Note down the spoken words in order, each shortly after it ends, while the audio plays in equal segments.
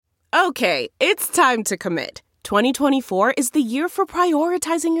Okay, it's time to commit. 2024 is the year for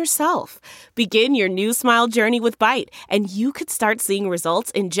prioritizing yourself. Begin your new smile journey with Byte, and you could start seeing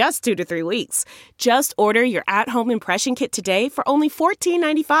results in just 2 to 3 weeks. Just order your at-home impression kit today for only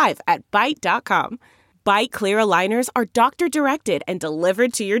 $14.95 at Byte.com. Byte Clear aligners are doctor-directed and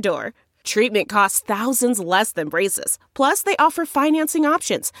delivered to your door. Treatment costs thousands less than braces. Plus, they offer financing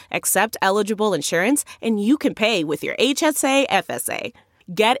options, accept eligible insurance, and you can pay with your HSA FSA.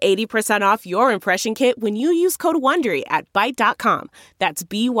 Get 80% off your impression kit when you use code WONDERY at Byte.com. That's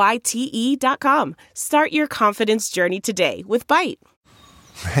BYTE.com. Start your confidence journey today with Byte.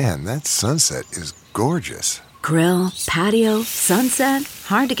 Man, that sunset is gorgeous. Grill, patio, sunset.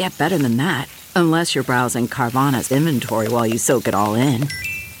 Hard to get better than that. Unless you're browsing Carvana's inventory while you soak it all in.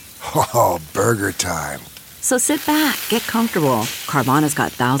 Oh, burger time. So sit back, get comfortable. Carvana's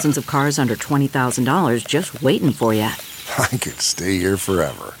got thousands of cars under $20,000 just waiting for you. I could stay here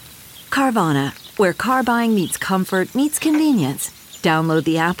forever. Carvana, where car buying meets comfort, meets convenience. Download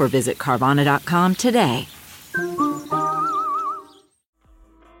the app or visit Carvana.com today.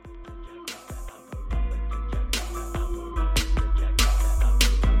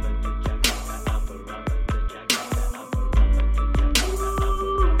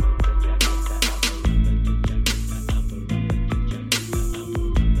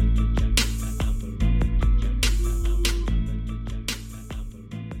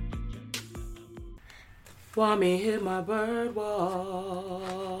 Want me hit my bird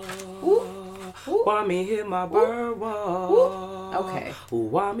wall. Want me hit my bird wall. Okay.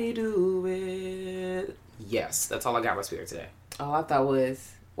 Want me do it. Yes, that's all I got for spirit today. All I thought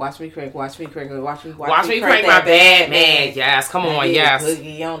was, watch me crank, watch me crank my bad man. Yes, come on, yes.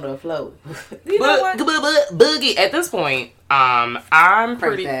 Boogie on the float. Boogie. At this point, I'm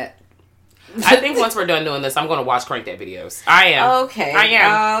pretty... That. I think once we're done doing this, I'm going to watch Crank That videos. I am. Okay. I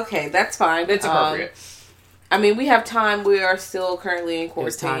am. Okay, that's fine. It's appropriate. I mean, we have time. We are still currently in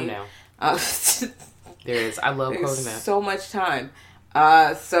quarantine. There's time now. There is. I love quoting that. So much time.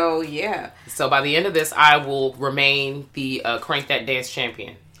 So, yeah. So, by the end of this, I will remain the Crank That Dance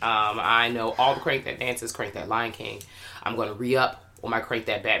champion. I know all the Crank That dances, Crank That Lion King. I'm going to re-up on my Crank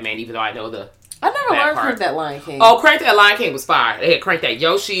That Batman, even though I know the... I never learned Crank That Lion King. Oh, Crank That Lion King was fire. They had Crank That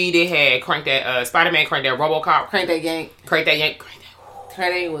Yoshi. They had Crank That Spider-Man, Crank That RoboCop. Crank That Yank. Crank That Yank. Crank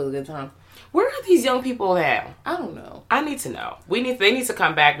That Yank was a good time. Where are these young people now? I don't know. I need to know. They need to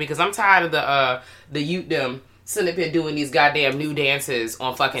come back because I'm tired of the youth them sitting up here doing these goddamn new dances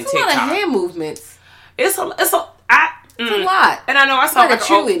on fucking TikTok. A lot of hand movements. It's a lot. And I know I saw like a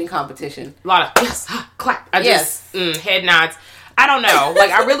cheerleading competition. A lot of yes, clap. Head nods. I don't know.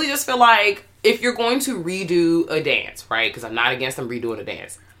 Like I really just feel like if you're going to redo a dance, right? Because I'm not against them redoing a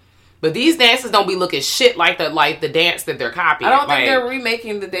dance. But these dances don't be looking shit like the dance that they're copying. I don't think they're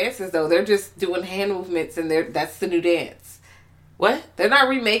remaking the dances though. They're just doing hand movements, and that's the new dance. What? They're not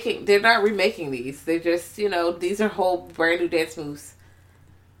remaking these. They're just these are whole brand new dance moves.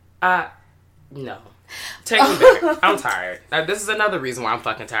 No. Take me back. I'm tired. This is another reason why I'm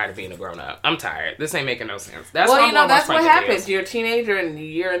fucking tired of being a grown up. I'm tired. This ain't making no sense. That's what happens. You're a teenager and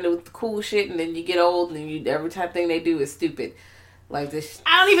you're into cool shit, and then you get old, and every thing they do is stupid. Like this,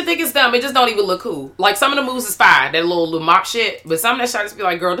 I don't even think it's dumb. It just don't even look cool. Like some of the moves is fine, that little mop shit. But some of that shit just be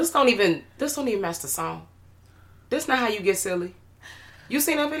like, girl, this don't even match the song. This not how you get silly. You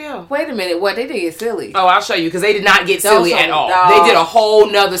seen that video? Wait a minute, what they did get silly? Oh, I'll show you because they did not get silly at all. No. They did a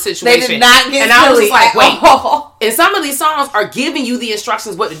whole nother situation. They did not get silly. And I was just like, wait. And some of these songs are giving you the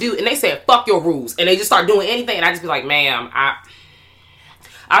instructions what to do, and they said, "Fuck your rules," and they just start doing anything, and I just be like, "Ma'am,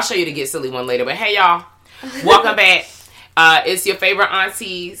 I'll show you the get silly one later." But hey, y'all, welcome back. It's your favorite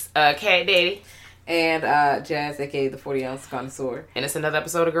aunties, Cat Daddy. And Jazz, aka the 40-ounce connoisseur. And it's another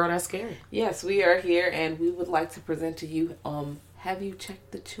episode of Girl That's Scary. Yes, we are here, and we would like to present to you, Have You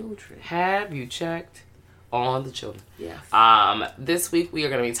Checked the Children? Have you checked on the children? Yes. This week we are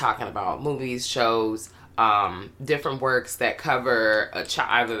going to be talking about movies, shows, different works that cover a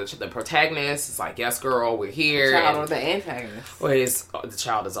child, either the protagonist. It's like, yes, girl, we're here. The child or the antagonist. Or the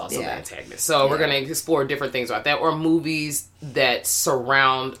child is also the antagonist. So we're going to explore different things about that, or movies that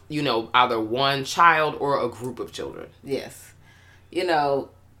surround, either one child or a group of children. Yes.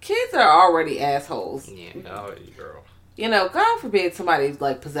 Kids are already assholes. Yeah, no, girl. God forbid somebody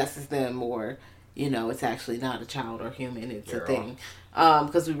possesses them, or it's actually not a child or human. It's a thing.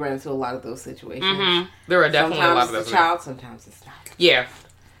 Because we run into a lot of those situations. Mm-hmm. There are definitely a lot of those. Sometimes it's a child, sometimes it's not. Yeah.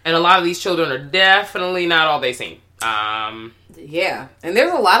 And a lot of these children are definitely not all they seem. Yeah. And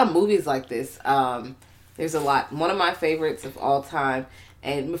there's a lot of movies like this. There's a lot. One of my favorites of all time,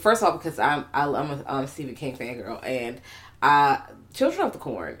 and first of all, because I'm a Stephen King fangirl, and Children of the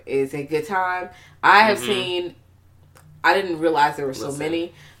Corn is a good time. I have seen, I didn't realize there were so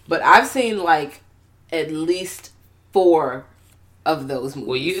many, but I've seen like at least 4 of those movies.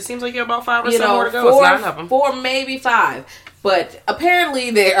 Well, it seems like you're about 5 or so more to go. It's 9 of them. 4, maybe 5. But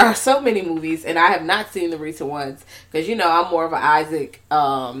apparently there are so many movies, and I have not seen the recent ones. Because, I'm more of an Isaac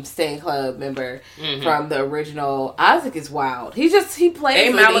Stan Club member from the original. Isaac is wild. He plays...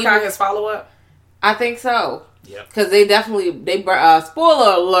 Ain't Malachi his follow-up? I think so. Yep. Because they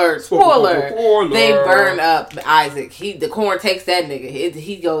spoiler alert, they burn up Isaac. The Corn takes that nigga.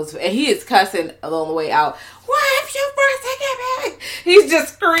 He goes, and he is cussing along the way out. Why have you birthday back? He's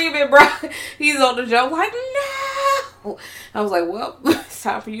just screaming, bro. He's on the joke like, no. I was like, well, it's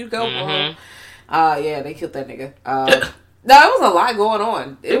time for you to go, bro. Yeah, they killed that nigga. No, it was a lot going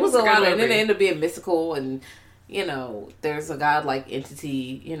on. It was a lot, and then it ended up being mystical, and there's a godlike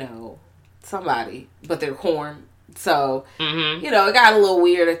entity, somebody, but they're Corn. So, it got a little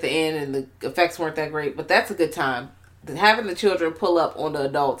weird at the end, and the effects weren't that great, but that's a good time. Having the children pull up on the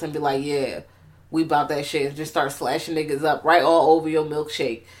adults and be like, yeah, we bought that shit, and just start slashing niggas up right all over your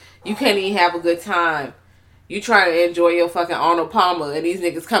milkshake. You can't even have a good time. You trying to enjoy your fucking Arnold Palmer, and these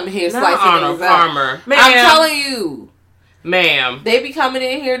niggas coming here slicing Arnold niggas Palmer. up. I'm telling you. Ma'am. They be coming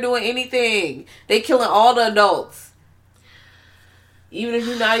in here doing anything. They killing all the adults. Even if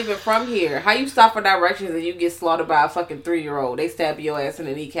you're not even from here. How you stop for directions and you get slaughtered by a fucking 3-year-old? They stab your ass in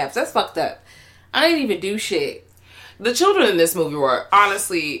the kneecaps. That's fucked up. I ain't even do shit. The children in this movie were,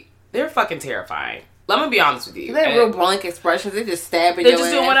 honestly, they're fucking terrifying. Let me be honest with you. They have real blank expressions. They just stabbing your ass. They're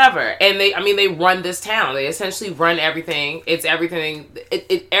just doing whatever. And they run this town. They essentially run everything. It's everything.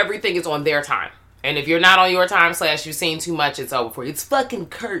 Everything is on their time. And if you're not on your time / you've seen too much, it's over for you. It's fucking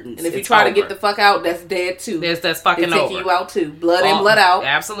curtains. And if you try to get the fuck out, that's dead too. That's fucking over. They're taking you out too. Blood in, blood out.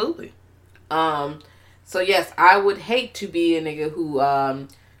 Absolutely. So yes, I would hate to be a nigga who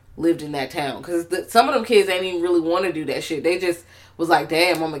lived in that town. Because some of them kids ain't even really want to do that shit. They just was like,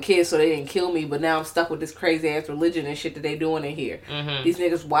 damn, I'm a kid, so they didn't kill me. But now I'm stuck with this crazy ass religion and shit that they doing in here. These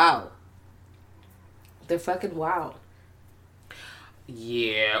niggas wild. They're fucking wild.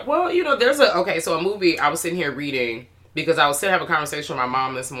 Yeah. Well, there's a movie I was sitting here reading because I was sitting having a conversation with my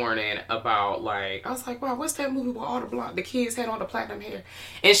mom this morning about I was like, wow, what's that movie where all the kids had all the platinum hair?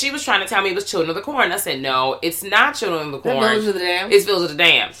 And she was trying to tell me it was Children of the Corn. I said, no, it's not Children of the Corn. Village of the Damned? It's Village of the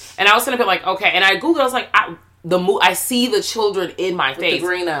Damned. And I was sitting there like, okay. And I Googled, I was like, I see the children in my face. The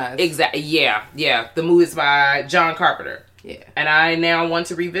green eyes. Exactly. Yeah. The movie's by John Carpenter. Yeah. And I now want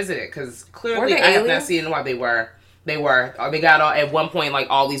to revisit it because clearly I have not seen what they were. They got all, at one point,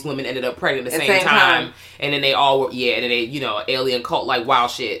 all these women ended up pregnant at the same time. And then they all were, and then they, alien cult, wild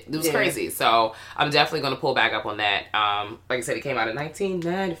shit. It was crazy. So, I'm definitely going to pull back up on that. Like I said, it came out in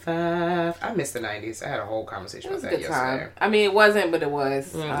 1995. I missed the 90s. I had a whole conversation about that yesterday. Time. I mean, it wasn't, but it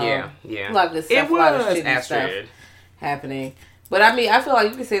was. Yeah. A lot of good stuff. It was, a lot of shitty stuff happening. But, I mean, I feel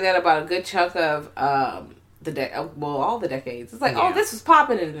like you can say that about a good chunk of, all the decades. It's like, oh, this was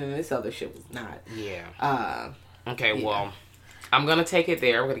popping, and then this other shit was not. Yeah. Okay, well, I'm going to take it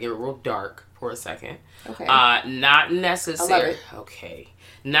there. We're going to get real dark for a second. Okay. Not necessarily. I love it. Okay.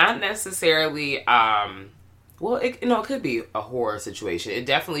 Not necessarily, well, it could be a horror situation. It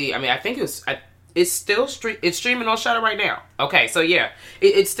definitely, I think it's still it's streaming on Shudder right now. Okay, so yeah,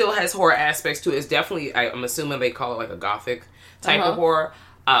 it still has horror aspects to it. It's definitely, I'm assuming they call it a gothic type of horror.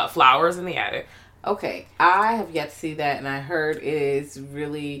 Flowers in the Attic. Okay, I have yet to see that, and I heard it is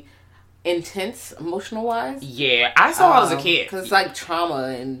really intense emotional wise. Yeah, I saw it as a kid because it's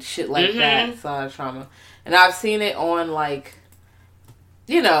trauma and shit like that. It's a lot of trauma, and I've seen it on on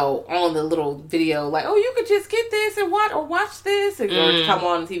the little video oh, you could just get this and watch this or come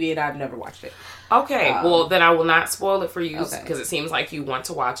on TV, and I've never watched it. Okay, well then I will not spoil it for you because it seems like you want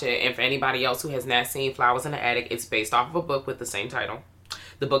to watch it. And for anybody else who has not seen Flowers in the Attic, it's based off of a book with the same title.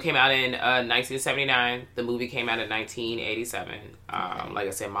 The book came out in 1979. The movie came out in 1987. Like I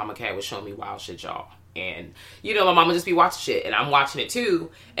said, Mama Cat was showing me wild shit, y'all. And, my mama just be watching shit. And I'm watching it,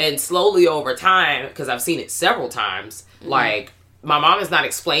 too. And slowly over time, because I've seen it several times, my mom is not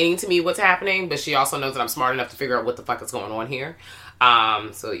explaining to me what's happening, but she also knows that I'm smart enough to figure out what the fuck is going on here.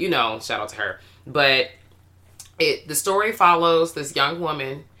 So, shout out to her. But the story follows this young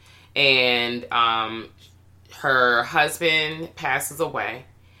woman, and her husband passes away.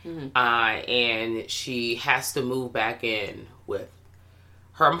 And she has to move back in with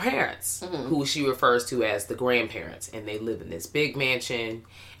her parents, who she refers to as the grandparents, and they live in this big mansion.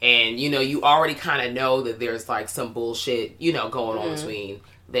 And you already kind of know that there's some bullshit going on between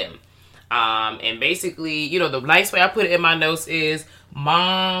them. And basically, the nice way I put it in my notes is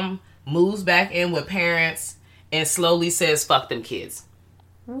mom moves back in with parents, and slowly says, fuck them kids.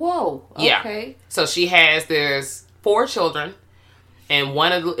 Whoa. Okay. Yeah. So there's 4 children, and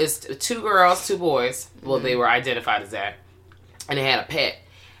one of is 2 girls, 2 boys. Well, they were identified as that. And they had a pet.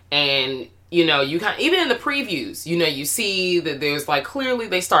 And, you know, you kind of, even in the previews, you know, you see that there's like, clearly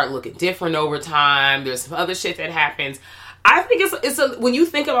they start looking different over time. There's some other shit that happens. I think when you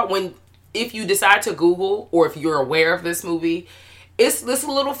think about if you decide to Google, or if you're aware of this movie, it's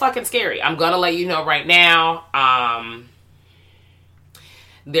a little fucking scary. I'm gonna let you know right now.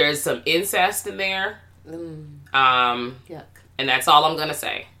 There's some incest in there. Yuck. And that's all I'm gonna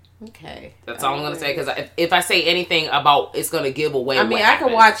say. Okay. That's all I'm gonna say, because if I say anything about, it's gonna give away. I mean, what I happened.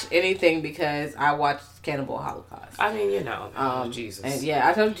 can watch anything because I watched Cannibal Holocaust. I mean, you know, Jesus. And yeah,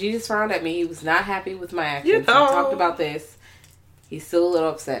 I told Jesus frowned at me. He was not happy with my actions. You know. We talked about this. He's still a little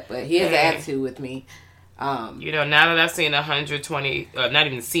upset, but he has an attitude with me. You know, now that I've seen 120, not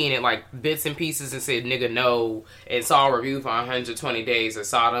even seen it, like bits and pieces, and said nigga no, and saw a review for 120 Days of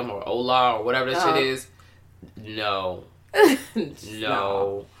Sodom or Ola or whatever that shit is. No.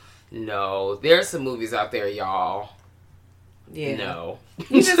 No. There's some movies out there, y'all. Yeah. No.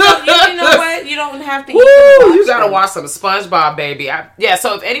 You just don't, you know what? You don't have to. Woo! You gotta watch some SpongeBob, baby.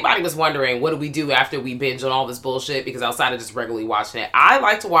 So if anybody was wondering, what do we do after we binge on all this bullshit? Because outside of just regularly watching it, I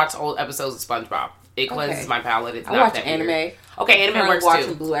like to watch old episodes of SpongeBob. It cleanses my palate. It's I not watch that anime. weird. Okay, anime works watching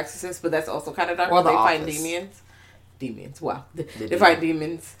too. Blue Exorcist, but that's also kind of dark. Or The they fight Office. demons. Wow, they fight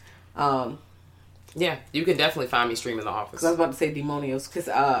demons. Yeah, you can definitely find me streaming The Office. Because I was about to say demonios, because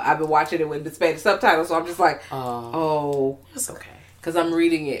I've been watching it with the Spanish subtitles, so I'm just like, oh, it's okay. Because I'm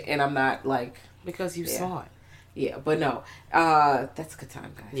reading it and I'm not like, because you saw it. Yeah, but no, that's a good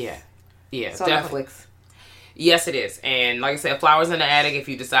time, guys. Yeah, it's on definitely. Netflix. Yes, it is. And like I said, Flowers in the Attic, if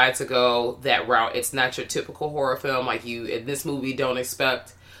you decide to go that route, it's not your typical horror film. Like you, in this movie, don't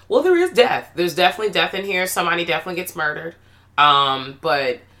expect... Well, there is death. There's definitely death in here. Somebody definitely gets murdered.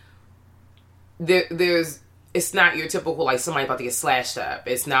 But there's... It's not your typical, like, somebody about to get slashed up.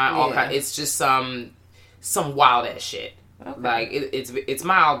 It's not all kind... It's just some wild-ass shit. Okay. Like, it's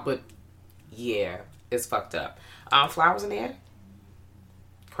mild, but yeah, it's fucked up. Flowers in the Attic.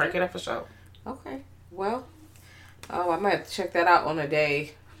 Crank it up for sure. Okay. Well... I might have to check that out on a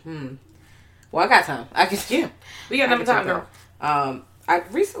day. Well, I got time. We got enough time, girl. I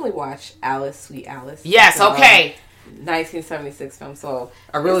recently watched Alice, Sweet Alice. Yes, okay. 1976 film. So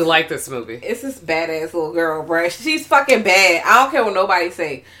I really like this movie. It's this badass little girl, bruh. She's fucking bad. I don't care what nobody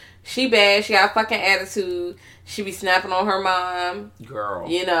say. She bad. She got a fucking attitude. She be snapping on her mom. Girl.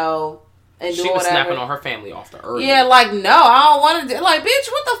 You know. And she was snapping on her family off the earth. Yeah, like, no, I don't want to. Like,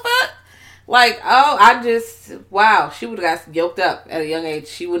 bitch, what the fuck? Like, wow, she would have got yoked up at a young age.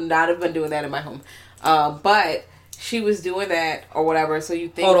 She would not have been doing that in my home. But she was doing that or whatever, so you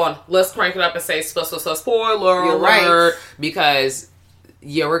think... Hold on. Let's crank it up and say spoiler You're alert. right. Because,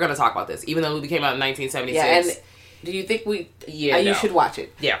 we're going to talk about this. Even though the movie came out in 1976. Yeah, and do you think you should watch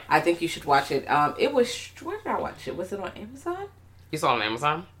it? Yeah. I think you should watch it. It was... Where did I watch it? Was it on Amazon? You saw it on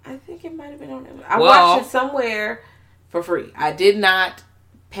Amazon? I think it might have been on Amazon. I watched it somewhere for free. I did not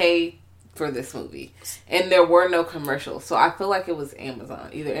pay for this movie, and there were no commercials, so I feel like it was Amazon,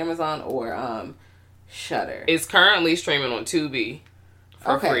 either Amazon or Shudder. It's currently streaming on Tubi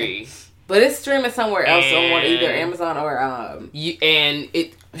for free, but it's streaming somewhere else on either Amazon or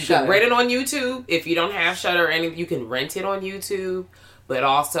Shudder. Rent it on YouTube. If you don't have Shudder, you can rent it on YouTube, but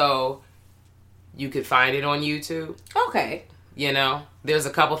also you could find it on YouTube. Okay. You know, there's a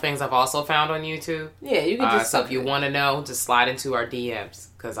couple things I've also found on YouTube. Yeah, you can just... So if you want to know, just slide into our DMs,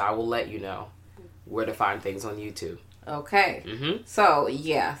 because I will let you know where to find things on YouTube. Okay. Mm-hmm. So,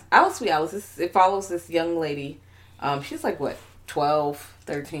 yeah. Alice, Sweet Alice, it follows this young lady. She's like, what, 12,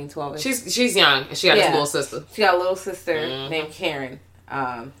 13, 12? She's young, and she got a little sister. She got a little sister named Karen.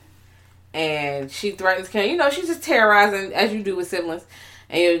 And she threatens Karen. You know, she's just terrorizing, as you do with siblings.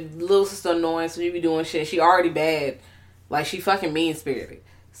 And your little sister annoying, so you be doing shit. She already bad. Like, she fucking mean-spirited.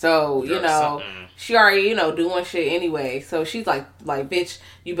 So, you know, she already, you know, doing shit anyway. So she's like, bitch,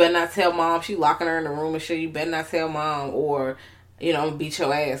 you better not tell mom. She locking her in the room and shit. You better not tell mom, or, you know, beat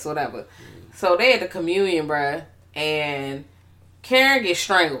your ass, whatever. So they at the communion, bruh. And Karen gets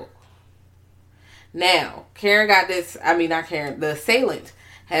strangled. Now, Karen got this, not Karen, the assailant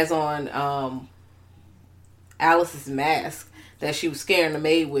has on Alice's mask that she was scaring the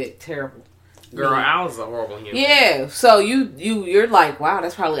maid with. Terrible. Girl, Alice is a horrible human. Yeah, so you're like, wow,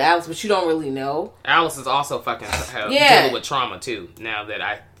 that's probably Alice, but you don't really know. Alice is also fucking dealing with trauma too. Now that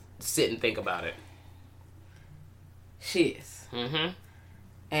I sit and think about it, she is. Mm-hmm.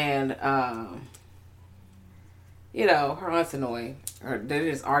 And you know, her aunt's annoying. They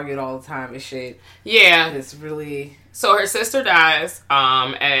just argued all the time and shit. Yeah. It's really... So her sister dies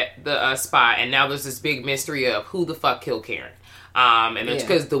at the spot, and now there's this big mystery of who the fuck killed Karen. And it's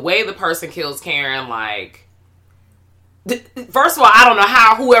because the way the person kills Karen, like... First of all, I don't know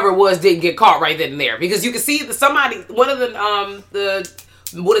how whoever it was didn't get caught right then and there. Because you can see one of the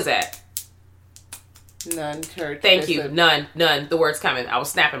what is that? Nun church. Thank you. Nun. The word's coming. I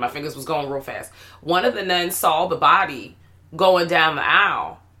was snapping. My fingers was going real fast. One of the nuns saw the body going down the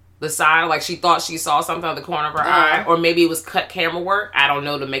aisle. The side, like she thought she saw something on the corner of her eye. Or maybe it was cut camera work. I don't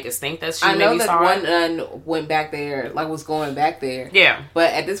know, to make us think that she maybe saw it. I know that one nun went back there, like was going back there. Yeah.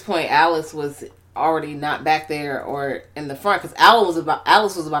 But at this point, Alice was already not back there or in the front. Because Alice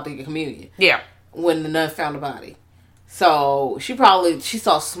was about to get communion. Yeah. When the nun found the body. So she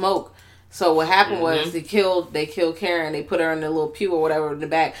saw smoke. So what happened was they killed Karen. They put her in the little pew or whatever in the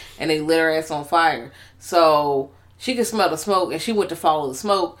back, and they lit her ass on fire. So she could smell the smoke, and she went to follow the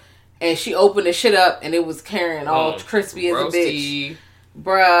smoke, and she opened the shit up, and it was Karen, all crispy as a bitch,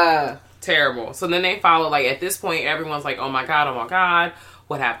 bruh. Terrible. So then they follow. Like at this point, everyone's like, "Oh my god,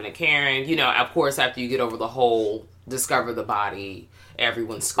 what happened to Karen?" You know, of course, after you get over the whole discover the body.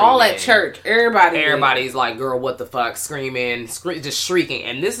 Everyone's screaming. All at church. Everybody's like, girl, what the fuck? Screaming, just shrieking.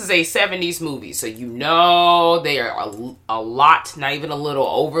 And this is a 70s movie, so you know they are a lot, not even a little,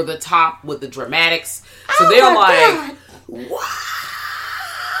 over the top with the dramatics. So they're like, wow.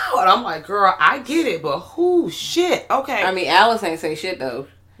 And I'm like, girl, I get it, but shit. Okay. I mean, Alice ain't say shit, though.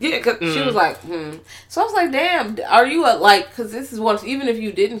 Yeah, she was like, So I was like, damn, are you because this is one, even if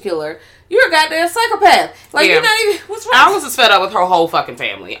you didn't kill her, you're a goddamn psychopath. Like, you're not even, what's wrong? Alice is fed up with her whole fucking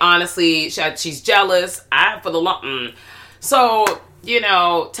family. Honestly, she's jealous. So, you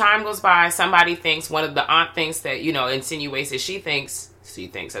know, time goes by. Somebody thinks, one of the aunt thinks that, you know, insinuates that she thinks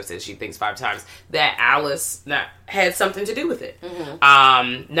 5 times, that Alice had something to do with it.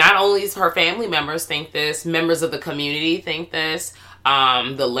 Not only is her family members think this, members of the community think this.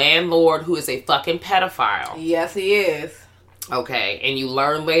 The landlord, who is a fucking pedophile. Yes, he is. Okay, and you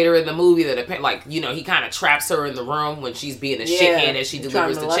learn later in the movie that, like, you know, he kind of traps her in the room when she's being a shithead as she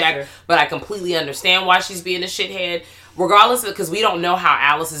delivers the check. Her. But I completely understand why she's being a shithead, regardless of, because we don't know how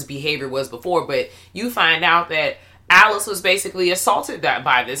Alice's behavior was before, but you find out that Alice was basically assaulted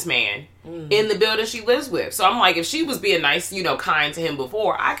by this man in the building she lives with. So I'm like, if she was being nice, you know, kind to him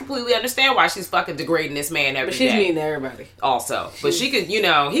before, I completely understand why she's fucking degrading this man every day. But she's mean to everybody. Also. But she could, you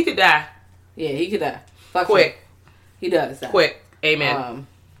know, he could die. Yeah, he could die. Fuck quick. Him. He does die. Quick. Amen.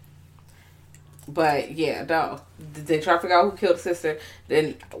 But yeah, no. They try to figure out who killed the sister,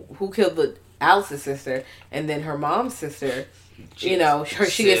 then who killed Alice's sister, and then her mom's sister. You know,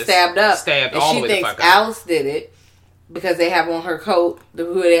 she gets stabbed up. Stabbed and all she the way thinks the fuck up. Alice did it. Because they have on her coat,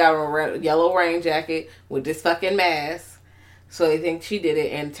 who they got on a yellow rain jacket with this fucking mask. So they think she did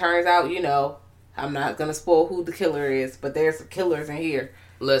it. And turns out, you know, I'm not going to spoil who the killer is, but there's some killers in here.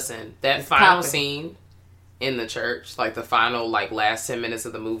 Listen, that final scene in the church, like the final, like, last 10 minutes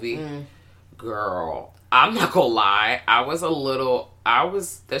of the movie, girl, I'm not going to lie.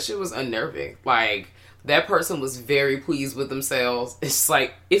 That shit was unnerving. Like, that person was very pleased with themselves. It's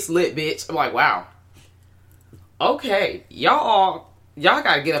like, it's lit, bitch. I'm like, wow. Okay, y'all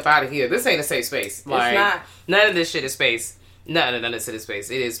gotta get up out of here. This ain't a safe space. Like, it's not. None of this shit is space. None of this shit is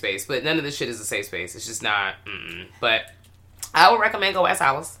space. It is space, but none of this shit is a safe space. It's just not. But I would recommend Go Ask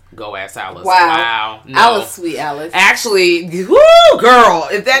Alice. Go Ask Alice. Wow. No. Alice, sweet Alice. Actually, woo, girl.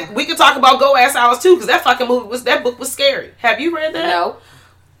 If that we could talk about Go Ask Alice too, because that fucking book was scary. Have you read that? No.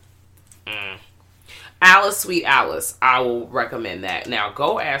 Alice, sweet Alice. I will recommend that. Now,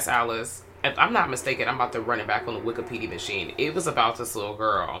 Go Ask Alice. If I'm not mistaken, I'm about to run it back on the Wikipedia machine. It was about this little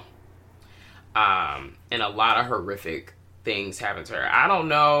girl. And a lot of horrific things happened to her. I don't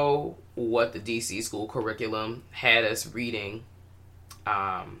know what the DC school curriculum had us reading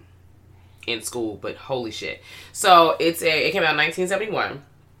in school, but holy shit. So it came out in 1971.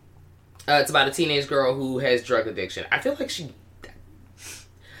 It's about a teenage girl who has drug addiction. I feel like she...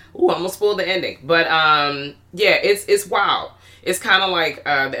 Ooh, I'm gonna spoil the ending. But yeah, it's wild. It's kind of like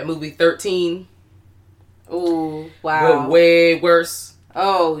that movie 13. Ooh, wow. But way worse.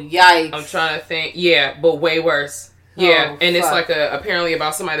 Oh, yikes. I'm trying to think. Yeah, but way worse. Yeah, and fuck. it's like apparently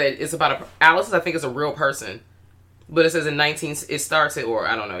about somebody that it's about Alice, I think, is a real person. But it says it starts it, or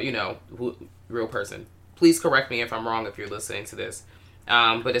I don't know, you know, real person. Please correct me if I'm wrong if you're listening to this.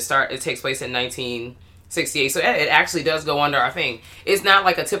 But it takes place in 1968. So it actually does go under our thing. It's not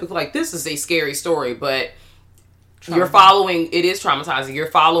like a typical, like, this is a scary story, but... You're following, it is traumatizing. You're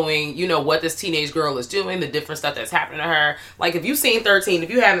following, you know, what this teenage girl is doing, the different stuff that's happening to her. Like, if you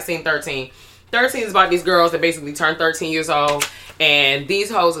haven't seen 13, 13 is about these girls that basically turn 13 years old, and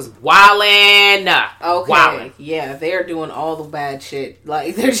these hoes is wildin'. Okay. Wildin'. Yeah, they're doing all the bad shit.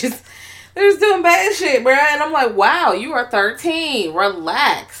 Like, they're just doing bad shit, bro. And I'm like, wow, you are 13.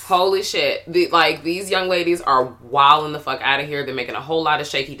 Relax. Holy shit. These young ladies are wilding the fuck out of here. They're making a whole lot of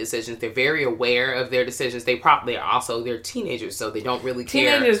shaky decisions. They're very aware of their decisions. They're teenagers, so they don't really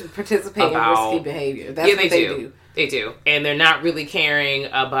care. Teenagers participate in risky behavior. That's what they do. They do. And they're not really caring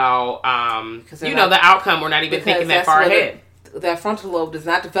about, the outcome. We're not even thinking that far ahead. That frontal lobe does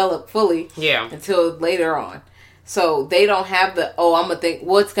not develop fully Yeah. until later on. So they don't have I'm going to think,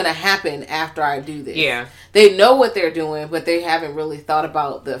 what's going to happen after I do this? Yeah. They know what they're doing, but they haven't really thought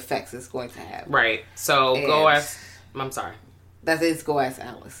about the effects it's going to have. Right. So I'm sorry. That is Go Ask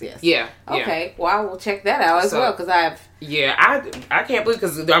Alice, yes. Yeah. Okay. Well, I will check that out as well, because I have... Yeah, I can't believe,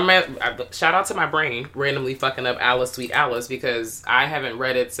 because shout out to my brain randomly fucking up Alice, Sweet Alice, because I haven't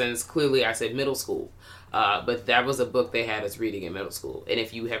read it since, clearly I said middle school. But that was a book they had us reading in middle school. And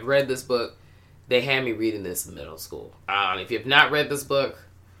if you have read this book, they had me reading this in middle school. If you have not read this book,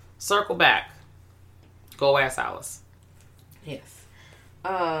 circle back. Go Ask Alice. Yes.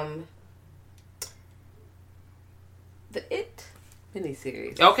 The It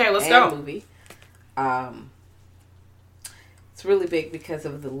miniseries. Okay, let's go. Movie. It's really big because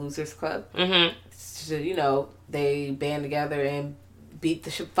of the Losers Club. Mm-hmm. So, they band together and beat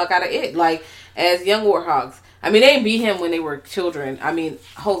the fuck out of It. Like, as young warthogs. I mean, they didn't beat him when they were children. I mean,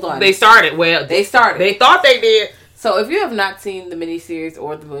 hold on. They started. Well, they started. They thought they did. So, if you have not seen the miniseries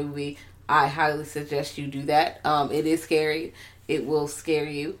or the movie, I highly suggest you do that. It is scary. It will scare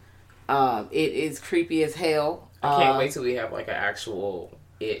you. It is creepy as hell. I can't wait till we have like an actual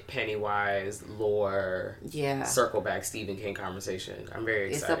It Pennywise lore. Yeah. Circle back Stephen King conversation. I'm very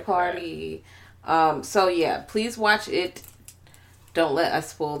excited. It's a party. So yeah, please watch it. Don't let us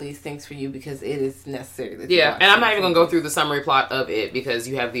spoil these things for you because it is necessary. That yeah, and I'm not even gonna go through the summary plot of it because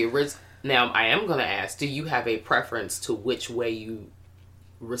you have the original. Now I am gonna ask: do you have a preference to which way you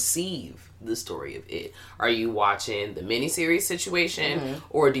receive the story of It? Are you watching the miniseries situation,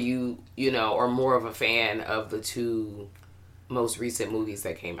 or do you or more of a fan of the two most recent movies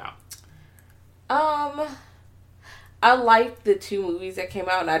that came out? I liked the two movies that came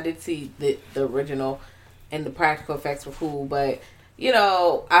out, and I did see the original, and the practical effects were cool. But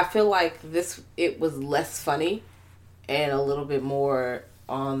I feel like it was less funny and a little bit more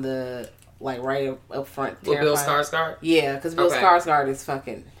on the right up front. With Bill Skarsgård? Yeah, because Bill Skarsgård is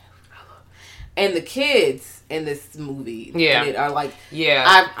fucking. And the kids in this movie, are like,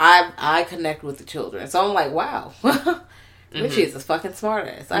 I connect with the children, so I'm like, wow, Richie is a fucking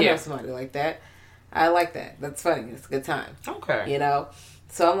smartass. I know somebody like that. I like that. That's funny. It's a good time. Okay,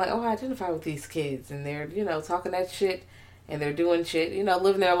 so I'm like, I identify with these kids, and they're talking that shit, and they're doing shit,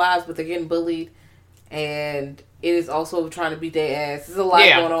 living their lives, but they're getting bullied, and it is also trying to beat their ass. There's a lot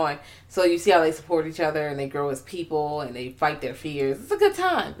going on. So you see how they support each other and they grow as people and they fight their fears. It's a good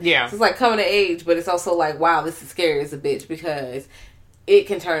time. Yeah. So it's like coming to age, but it's also like, wow, this is scary as a bitch because it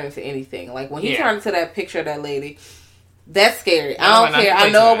can turn into anything. Like when he turned into that picture of that lady, that's scary. I don't care. I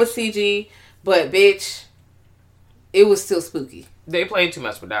know it was CG, but bitch, it was still spooky. They played too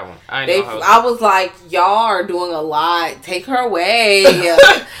much with that one. I was like, y'all are doing a lot. Take her away.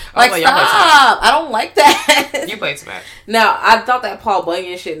 Stop. I don't like that. You played too much. Now, I thought that Paul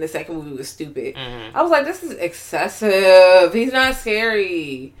Bunyan shit in the second movie was stupid. Mm-hmm. I was like, this is excessive. He's not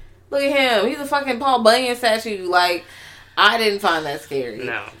scary. Look at him. He's a fucking Paul Bunyan statue. Like, I didn't find that scary.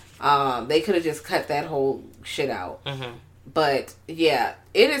 No. They could have just cut that whole shit out. Mm-hmm. But, yeah,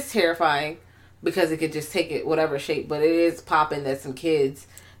 it is terrifying. Because it could just take it whatever shape. But it is popping that some kids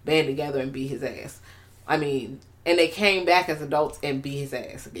band together and beat his ass. I mean, and they came back as adults and beat his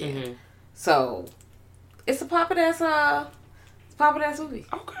ass again. Mm-hmm. So, it's a poppin' ass movie.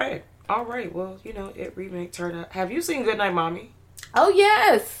 Okay. All right. Well, It remake turned out. Have you seen Goodnight Mommy? Oh,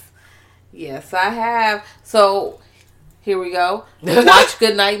 yes. Yes, I have. So, here we go. Watch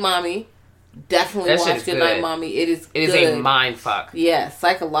Goodnight Mommy. Definitely watch Goodnight Mommy. It is a mind fuck. Yeah,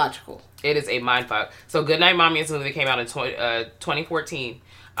 psychological. It is a mindfuck. So, Goodnight Mommy is a movie that came out in 2014.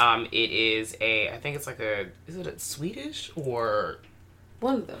 It is I think it's is it a Swedish or?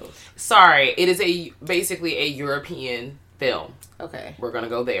 One of those. Sorry, it is basically a European film. Okay. We're going to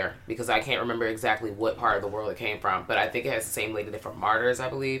go there because I can't remember exactly what part of the world it came from, but I think it has the same lady from Martyrs, I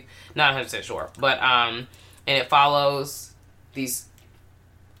believe. Not 100% sure. But, and it follows these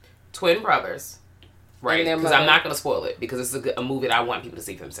twin brothers. Right, because I'm not going to spoil it because it's a movie that I want people to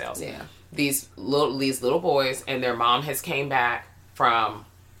see for themselves. Yeah, these little boys and their mom has came back from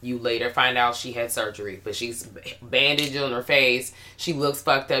You later find out she had surgery, but she's bandaged on her face. She looks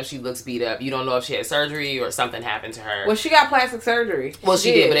fucked up. She looks beat up. You don't know if she had surgery or something happened to her. Well, she got plastic surgery. Well,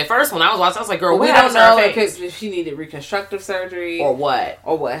 she did. But at first, when I was watching, I was like, girl, we what don't happened to her know face? if she needed reconstructive surgery. Or what.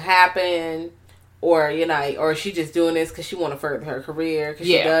 Or what happened. Or, you know, or is she just doing this because she want to further her career?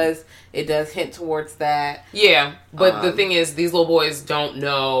 Because it does hint towards that. Yeah. But the thing is, these little boys don't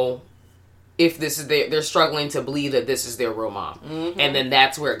know if this is they're struggling to believe that this is their real mom. Mm-hmm. And then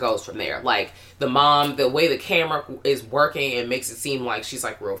that's where it goes from there. Like, the mom, the way the camera is working, it makes it seem like she's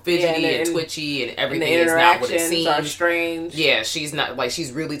like real fidgety and twitchy and everything is not what it seems. Are strange. Yeah, she's not, like,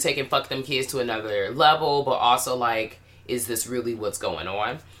 she's really taking fuck them kids to another level, but also like, is this really what's going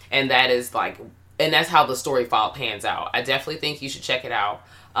on? And that is like, and that's how the story file pans out. I definitely think you should check it out.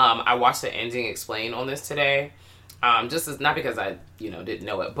 I watched the ending explain on this today. Just as, not because I, didn't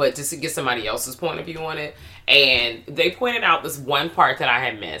know it, but just to get somebody else's point of view on it. And they pointed out this one part that I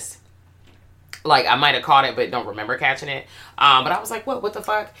had missed. Like, I might have caught it, but don't remember catching it. But I was like, what the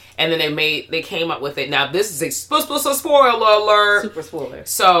fuck? And then they came up with it. Now, this is a spoiler alert. Super spoiler.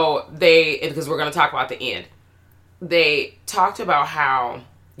 So because we're going to talk about the end. They talked about how,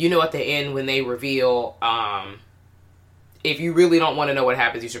 at the end when they reveal, if you really don't want to know what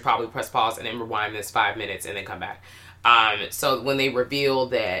happens, you should probably press pause and then rewind this 5 minutes and then come back. So when they reveal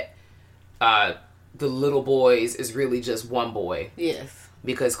that the little boys is really just one boy. Yes.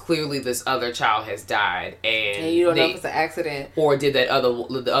 Because clearly this other child has died. And you don't know if it's an accident. Or did the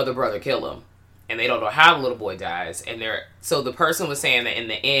other brother kill him? And they don't know how the little boy dies. So the person was saying that in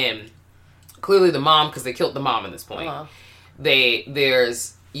the end, clearly the mom, because they killed the mom at this point. Uh-huh.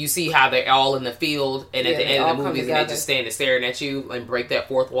 You see how they're all in the field, and at the end of the movies, and they just stand and staring at you and break that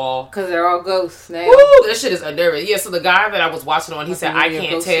fourth wall. Because they're all ghosts now. Woo! That shit is unnerving. Yeah, so the guy that I was watching on, he said, I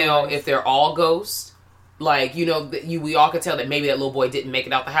can't tell if they're all ghosts. Like, we all could tell that maybe that little boy didn't make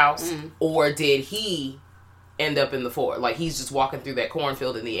it out the house. Mm. Or did he end up in the fort? Like, he's just walking through that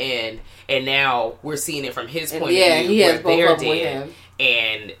cornfield in the end, and now we're seeing it from his point of view. He has both of them with him.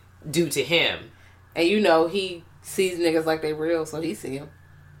 And due to him. And he sees niggas like they real, so he see him.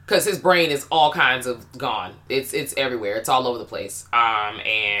 Because his brain is all kinds of gone. It's everywhere. It's all over the place.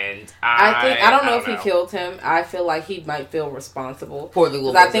 And I don't know if he killed him. I feel like he might feel responsible for the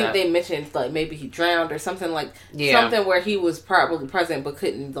little. I think they mentioned like maybe he drowned or something something where he was probably present but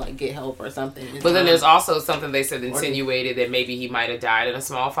couldn't like get help or something. But then there's also something they said insinuated that maybe he might have died in a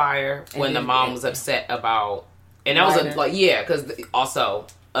small fire when the mom was upset about. And that was because also.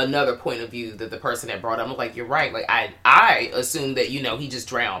 Another point of view that the person had brought up. I'm like, you're right. Like, I assumed that, he just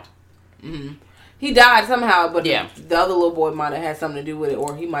drowned. Mm-hmm. He died somehow, but the other little boy might have had something to do with it,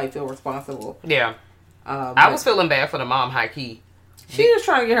 or he might feel responsible. Yeah. I was feeling bad for the mom, high key. She was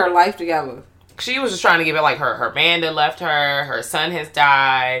trying to get her life together. She was just trying to give it, like, her man that left her son has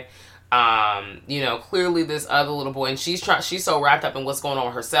died. Clearly this other little boy, and she's so wrapped up in what's going on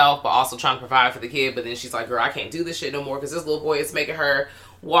with herself, but also trying to provide for the kid. But then she's like, girl, I can't do this shit no more because this little boy is making her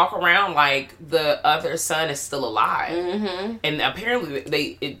walk around like the other son is still alive. Mm-hmm. And apparently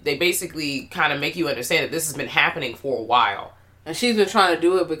they basically kind of make you understand that this has been happening for a while. And she's been trying to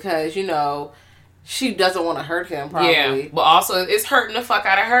do it because, she doesn't want to hurt him, probably. Yeah, but also it's hurting the fuck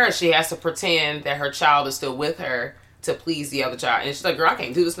out of her. She has to pretend that her child is still with her to please the other child. And she's like, girl, I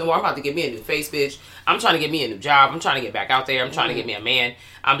can't do this no more. I'm about to get me a new face, bitch. I'm trying to get me a new job. I'm trying to get back out there. I'm trying to get me a man.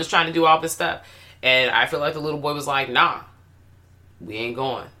 I'm just trying to do all this stuff. And I feel like the little boy was like, nah. We ain't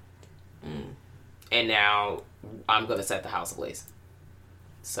going. Mm. And now I'm going to set the house ablaze.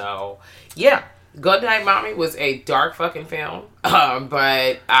 So, yeah. Good Night Mommy was a dark fucking film.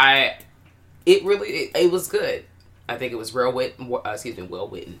 But it was good. I think it was well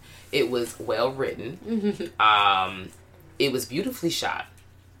written. It was well written. Mm-hmm. It was beautifully shot.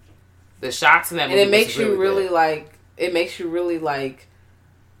 The shots in that movie it makes you really like,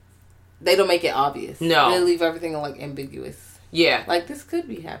 they don't make it obvious. No. They leave everything like ambiguous. Yeah. Like, this could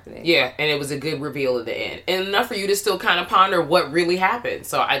be happening. Yeah, and it was a good reveal at the end. And enough for you to still kind of ponder what really happened.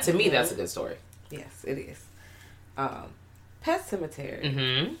 So, to me, that's a good story. Yes, it is. Pet Sematary.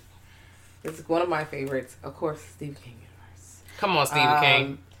 Mm-hmm. It's one of my favorites. Of course, Stephen King universe. Come on, Stephen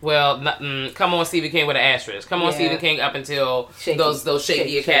King. Well, come on, Stephen King with an asterisk. Come on, Stephen King up until those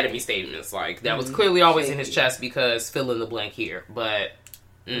shaky Academy statements. Like, that was clearly always in his chest because fill in the blank here. But,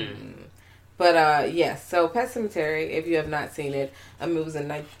 But, yes, so Pet Sematary, if you have not seen it, it was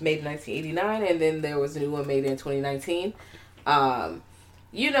made in 1989, and then there was a new one made in 2019.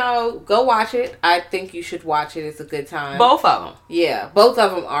 Go watch it. I think you should watch it. It's a good time. Both of them. Yeah, both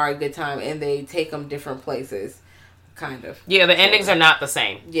of them are a good time, and they take them different places, kind of. Yeah, the endings are not the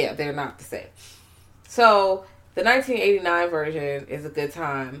same. Yeah, they're not the same. So, The 1989 version is a good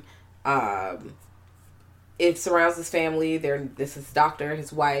time. It surrounds his family. This is doctor,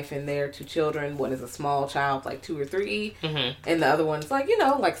 his wife, and their 2 children. One is a small child, like 2 or 3, and the other one's like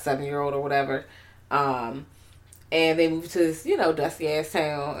 7-year-old or whatever. And they move to this, dusty ass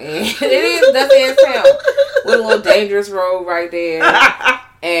town, and it is dusty ass town with a little dangerous road right there.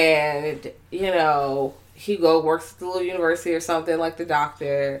 And he works at the little university or something, like the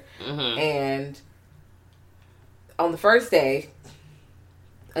doctor. And on the first day,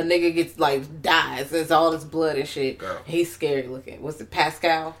 a nigga gets dies. There's all this blood and shit. Girl. He's scary looking. Was it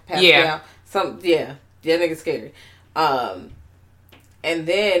Pascal? Yeah. That nigga's scary. And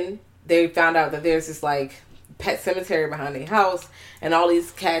then they found out that there's this pet cemetery behind their house, and all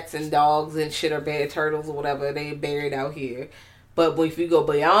these cats and dogs and shit are buried, turtles or whatever, they buried out here. But if you go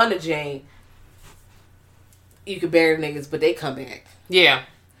beyond the jank, you can bury niggas, but they come back. Yeah.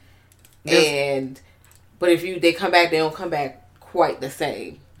 But if they come back, they don't come back quite the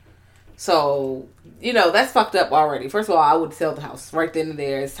same. So, that's fucked up already. First of all, I would sell the house right then and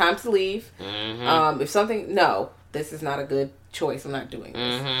there. It's time to leave. If something, no, this is not a good choice. I'm not doing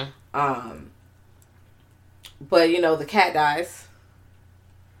this. But the cat dies.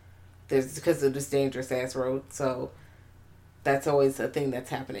 Because of this dangerous ass road. So that's always a thing that's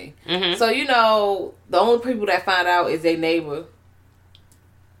happening. So the only people that find out is their neighbor,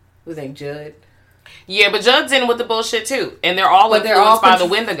 who's named Judd. Yeah, but Judd's in with the bullshit too, and they're all influenced by the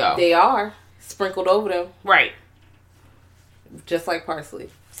Wendigo. They are sprinkled over them, right? Just like parsley.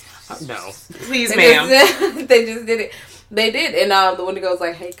 No, please, ma'am. They just did it. They did, and the Wendigo's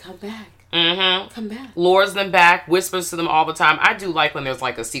like, "Hey, come back." Come back. Lures them back, whispers to them all the time. I do like when there's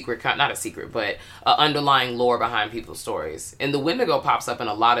a secret, not a secret, but an underlying lore behind people's stories. And the Wendigo pops up in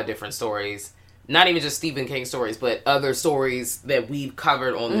a lot of different stories. Not even just Stephen King stories, but other stories that we've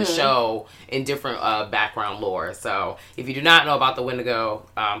covered on the show in different background lore. So if you do not know about the Wendigo,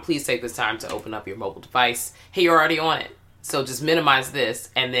 please take this time to open up your mobile device. Hey, you're already on it. So just minimize this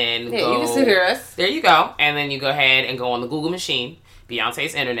and then go. You can still hear us. There you go. And then you go ahead and go on the Google machine,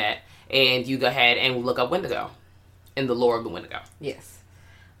 Beyonce's internet, and you go ahead and look up Wendigo in the lore of the Wendigo. Yes.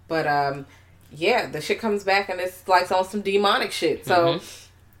 But, the shit comes back and it's on some demonic shit. So,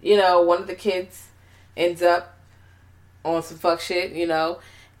 one of the kids ends up on some fuck shit, and,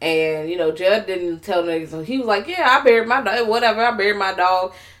 Judd didn't tell niggas. So he was like, yeah, I buried my dog, whatever, I buried my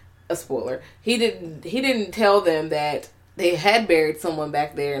dog. A spoiler. He didn't tell them that they had buried someone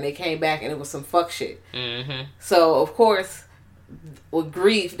back there and they came back and it was some fuck shit. So, of course, with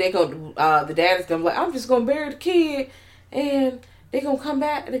grief, the dad is gonna be like, I'm just gonna bury the kid and they're gonna come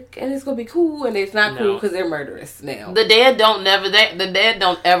back and it's gonna be cool, and it's not cool because they're murderous now. The dead don't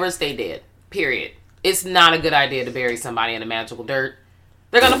ever stay dead. Period. It's not a good idea to bury somebody in the magical dirt.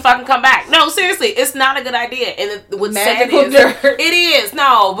 They're gonna fucking come back. No, seriously, it's not a good idea. And what's sad is dirt. It is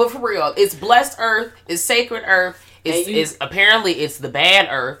but for real, it's blessed earth, it's sacred earth. It's apparently it's the bad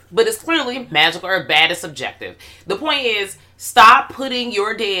earth, but it's clearly magical earth. Bad is subjective. The point is, stop putting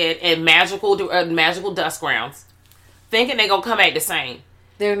your dead in magical dust grounds, thinking they're gonna come back the same.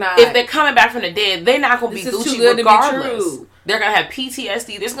 They're not. If they're coming back from the dead, they're not gonna be Gucci regardless. They're gonna have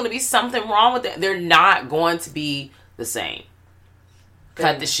PTSD. There's gonna be something wrong with them. They're not going to be the same.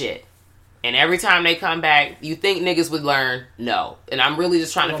 Cut the shit. And every time they come back, you think niggas would learn? No. And I'm really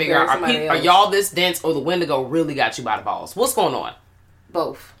just trying to figure out, are y'all this dense, or the Wendigo really got you by the balls? What's going on?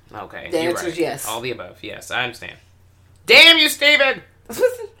 Both. Okay. The answer is yes. All the above. Yes, I understand. Damn you, Steven! I'm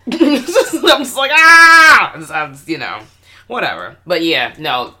just like, whatever. But yeah,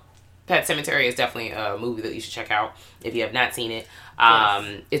 no. Pet Sematary is definitely a movie that you should check out if you have not seen it.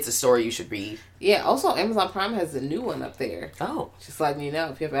 Yes. It's a story you should read. Yeah, also Amazon Prime has a new one up there. Oh. Just letting you know,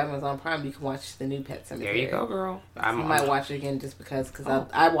 if you have Amazon Prime, you can watch the new Pet Sematary. There you go, girl. I might watch it again just because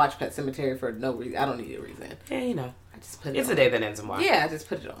I watch Pet Sematary for no reason. I don't need a reason. Yeah, I just put it It's on. A Day That Ends in Y. Yeah, I just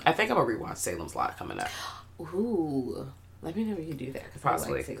put it on. I think I'm going to rewatch Salem's Lot coming up. Ooh. Let me know when you do that.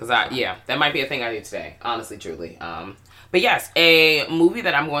 Possibly. Because that might be a thing I do today. Honestly, truly. But yes, a movie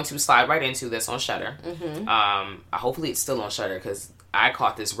that I'm going to slide right into that's on Shudder. Hopefully it's still on Shudder because I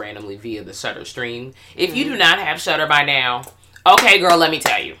caught this randomly via the Shudder stream. If you do not have Shudder by now, okay, girl, let me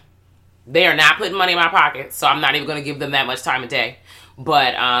tell you. They are not putting money in my pocket, so I'm not even going to give them that much time a day.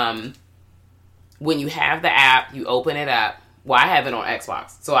 But when you have the app, you open it up. Well, I have it on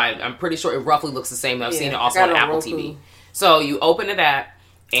Xbox, so I'm pretty sure it roughly looks the same. I've seen it also on Apple TV. So you open it up,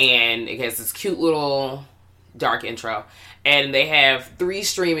 and it has this cute little dark intro. And they have 3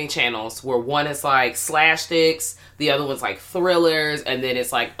 streaming channels where one is like slash sticks, the other one's like thrillers, and then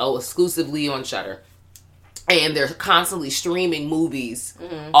it's like, exclusively on Shudder. And they're constantly streaming movies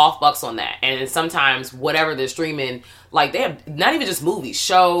off bucks on that. And sometimes whatever they're streaming, like they have not even just movies,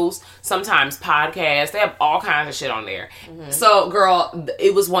 shows, sometimes podcasts. They have all kinds of shit on there. So, girl,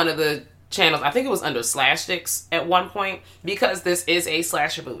 it was one of the channels. I think it was under Slash Sticks at one point because this is a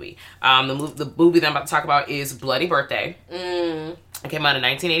slasher movie. The movie that I'm about to talk about is Bloody Birthday. It came out in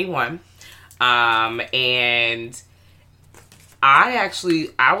 1981. And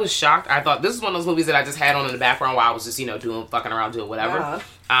I was shocked. I thought this is one of those movies that I just had on in the background while I was just, fucking around, doing whatever.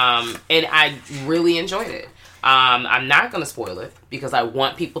 And I really enjoyed it. I'm not going to spoil it because I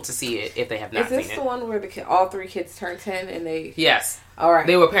want people to see it if they have not seen it. Is this the one where all three kids turned 10 and they... Yes. All right.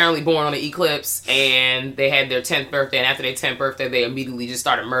 They were apparently born on an eclipse and they had their 10th birthday. And after their 10th birthday, they immediately just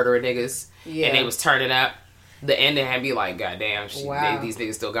started murdering niggas. Yeah. And they was turning up. The ending had to be like, goddamn, these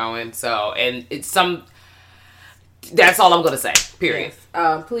niggas still going. So, and it's some... That's all I'm going to say. Period.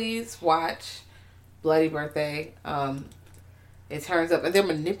 Yes. Please watch Bloody Birthday. It turns up... And they're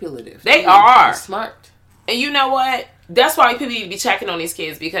manipulative. They are. They're smart. And you know what? That's why people need to be checking on these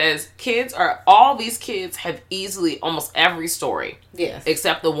kids because all these kids have easily almost every story. Yes.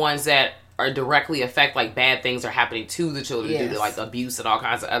 Except the ones that are directly affect, like, bad things are happening to the children due to, like, abuse and all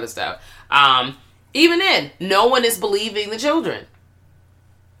kinds of other stuff. Even then, no one is believing the children.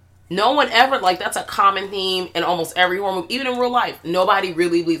 No one ever, like, that's a common theme in almost every horror movie, even in real life. Nobody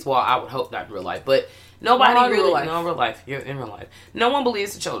really believes, well, I would hope not in real life, but nobody really, no, in real life, you're in real life. No one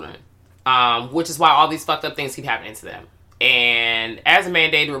believes the children, which is why all these fucked up things keep happening to them. And as a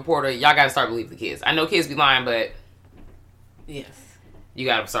mandated reporter, y'all gotta start believing the kids. I know kids be lying, but yes, you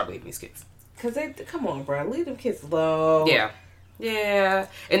gotta start believing these kids. Cause come on, bro, leave them kids alone. Yeah.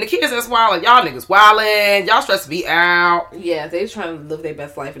 And the kids that's wild, like, y'all niggas wildin', y'all stressed me out. Yeah, they trying to live their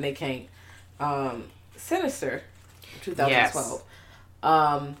best life and they can't. Sinister, 2012. Yes.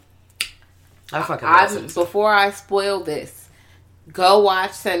 I fucking love Sinister. Before I spoil this, go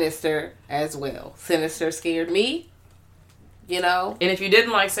watch Sinister as well. Sinister scared me. And if you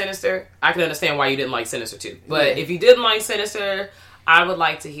didn't like Sinister, I can understand why you didn't like Sinister too. But if you didn't like Sinister, I would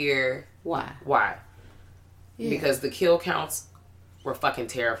like to hear why. Yeah. Because the kill counts were fucking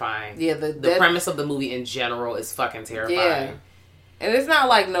terrifying. Yeah, the premise of the movie in general is fucking terrifying. Yeah. And it's not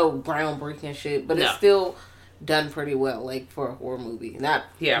like no groundbreaking shit, but it's still done pretty well, like, for a horror movie. Not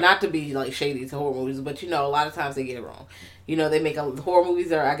to be, like, shady to horror movies, but, a lot of times they get it wrong. They make horror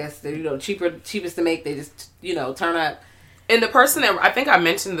movies are, I guess, they're, cheapest to make. They just, turn up. And the person that, I think I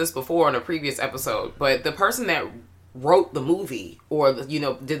mentioned this before in a previous episode, but the person that wrote the movie or,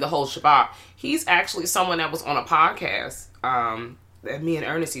 did the whole shabbat, he's actually someone that was on a podcast that me and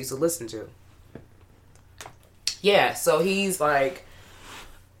Ernest used to listen to. Yeah, so he's like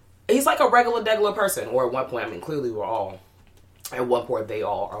a regular person, or at one point, I mean, clearly we're all, at one point they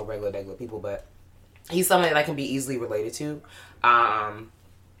all are regular people, but he's someone that I can be easily related to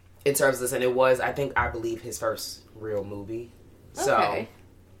in terms of this, and it was, I believe, his first real movie. So,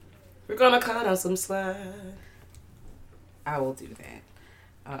 we're gonna cut on some slack. I will do that.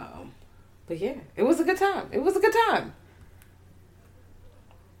 But yeah, it was a good time.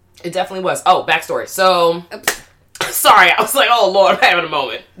 It definitely was. Oh, backstory. So, sorry, I was like, oh Lord, I'm having a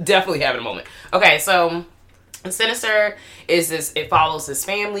moment. Definitely having a moment. Okay, so Sinister it follows his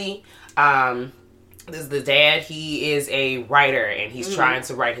family. This is the dad. He is a writer, and he's trying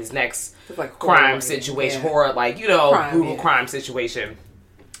to write his next crime situation, horror, brutal crime situation.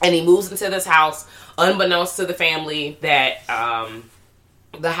 And he moves into this house, unbeknownst to the family, that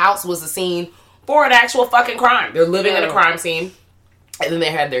the house was a scene for an actual fucking crime. They're living in a crime scene. And then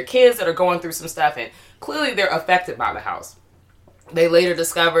they had their kids that are going through some stuff, and clearly they're affected by the house. They later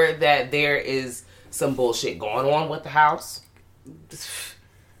discover that there is some bullshit going on with the house.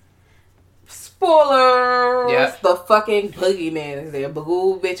 Spoilers! Yep. The fucking boogeyman is there.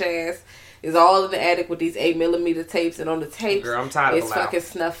 Bagoo bitch ass is all in the attic with these 8mm tapes, and on the tapes, girl, I'm tired of it's fucking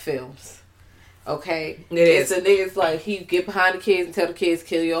snuff films. Okay? It is. It's a nigga's like, he get behind the kids and tell the kids,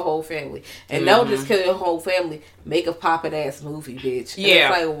 kill your whole family. And don't just kill your whole family, make a poppin' ass movie, bitch. And yeah.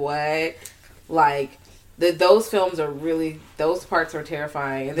 it's like, what? Like, those films are really, those parts are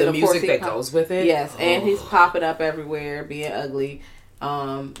terrifying. And then the music that goes with it? Yes, and he's popping up everywhere, being ugly.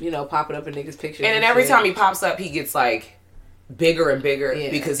 Popping up in niggas' pictures. And then every time he pops up, he gets, like, bigger and bigger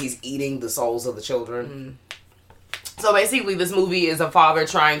because he's eating the souls of the children. So basically, this movie is a father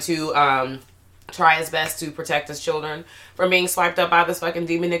trying to try his best to protect his children from being swiped up by this fucking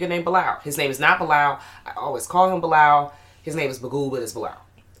demon nigga named Bilal. His name is not Bilal. I always call him Bilal. His name is Bagoo, but it's Bilal.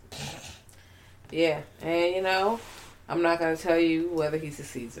 Yeah, and I'm not going to tell you whether he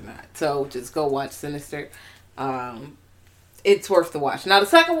succeeds or not. So just go watch Sinister. It's worth the watch. Now the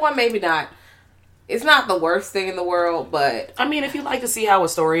second one, maybe not. It's not the worst thing in the world, but I mean, if you like to see how a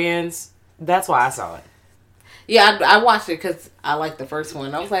story ends, that's why I saw it. yeah, I watched it because I liked the first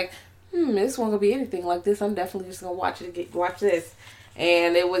one. I was like, this one gonna be anything like this. I'm definitely just gonna watch this,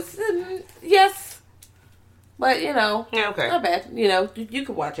 and it was yes, but Yeah, okay. not bad. You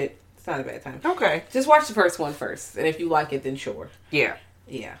could watch it. It's not a bad time. Okay. Just watch the first one first, and if you like it, then sure. Yeah.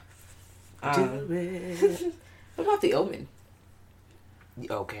 Yeah. Do it. What about The Omen?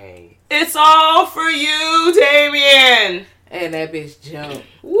 Okay. It's all for you, Damien. And that bitch jumped.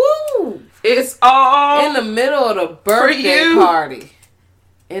 Woo! It's all In the middle of the birthday party.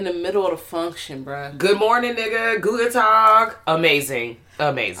 In the middle of the function, bruh. Good morning, nigga. Guten Tag. Amazing.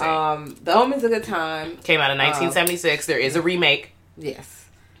 The Omen's a good time. Came out in 1976. There is a remake. Yes.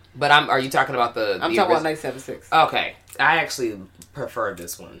 But are you talking about I'm talking about 1976. Okay. I actually preferred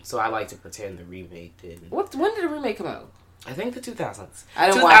this one, so I like to pretend the remake didn't. When did the remake come out? I think the 2000s. I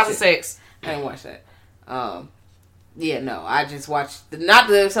didn't watch it. 2006. I didn't watch that. Yeah, no. I just watched... Not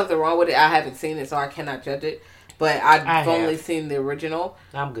that there's something wrong with it. I haven't seen it, so I cannot judge it. But I've only seen the original.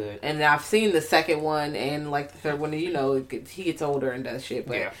 I'm good. And I've seen the second one and like the third one. He gets older and does shit.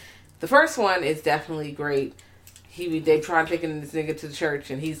 But the first one is definitely great. They tried taking this nigga to the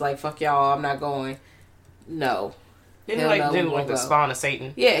church and he's like, fuck y'all, I'm not going. No. Didn't like the spawn of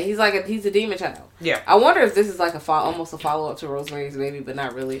Satan. Yeah, he's a demon child. Yeah. I wonder if this is like almost a follow-up to Rosemary's Baby, but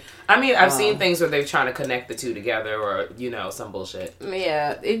not really. I mean, I've seen things where they're trying to connect the two together or, some bullshit.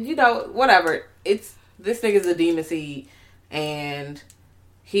 Yeah, whatever. This nigga's a demon seed, and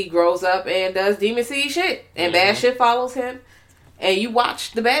he grows up and does demon seed shit, and bad shit follows him, and you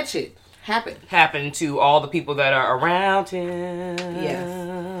watch the bad shit happen to all the people that are around him.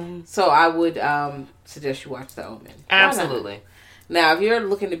 Yes. So I would suggest you watch The Omen. Absolutely. Now, if you're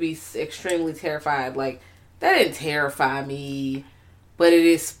looking to be extremely terrified, like, that didn't terrify me, but it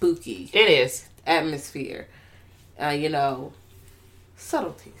is spooky. It is. Atmosphere.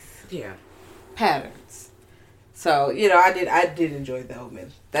 Subtleties. Yeah. Patterns. So, I did enjoy The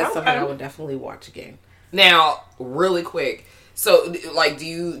Omen. That's something I would definitely watch again. Now, really quick. So, like, do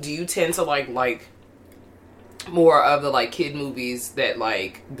you tend to like more of the like kid movies that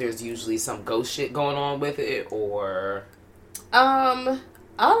like there's usually some ghost shit going on with it, or? I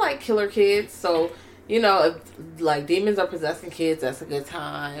like killer kids, so if like demons are possessing kids, that's a good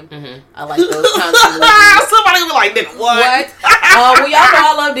time. Mm-hmm. I like those kinds of movies. Somebody was like, what? Well, y'all know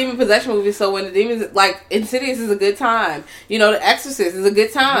I love demon possession movies, so when the demons, like, Insidious is a good time. The Exorcist is a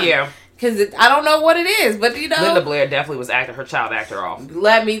good time. Yeah. Because I don't know what it is, but Linda Blair definitely was acting her child actor off.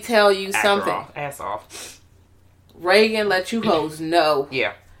 Let me tell you something. Ass off. Reagan let you hoes know.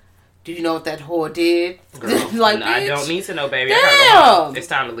 Yeah. Do you know what that whore did? Girl, like, I don't need to know, baby. Damn. I gotta go home. It's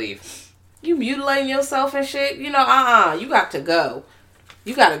time to leave. You mutilating yourself and shit? You got to go.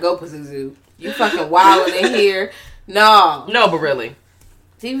 You gotta go, Pazuzu. You fucking wilding in here. No. No, but really.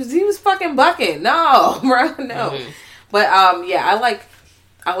 He was fucking bucking. No, bro, no. Mm-hmm. But, yeah, I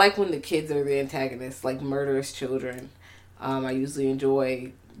like when the kids are the antagonists, like murderous children. I usually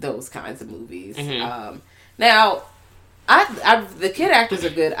enjoy those kinds of movies. Mm-hmm. Now, the kid actors are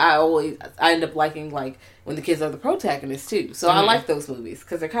good. I end up liking like when the kids are the protagonists too. So I like those movies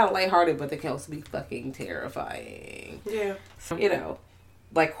because they're kind of lighthearted, but they can also be fucking terrifying. Yeah. So,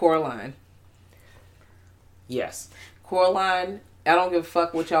 like Coraline. Yes. Coraline. I don't give a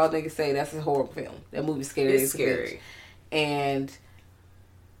fuck what y'all niggas say. That's a horrible film. That movie's scary. It's scary. And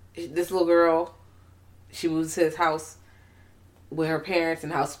this little girl, she moves to his house with her parents,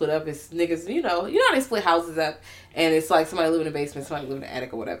 and the house split up. It's niggas, you know how they split houses up, and it's like somebody live in the basement, somebody live in the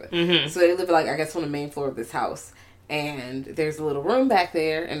attic or whatever. Mm-hmm. So they live like, I guess, on the main floor of this house, and there's a little room back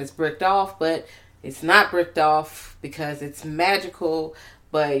there, and it's bricked off, but it's not bricked off because it's magical.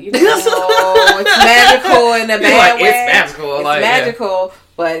 But it's magical in a bad way. It's magical. It's magical,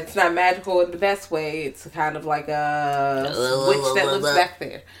 but it's not magical in the best way. It's kind of like a witch that lives back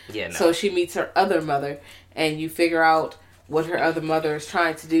there. Yeah. No. So she meets her other mother, and you figure out what her other mother is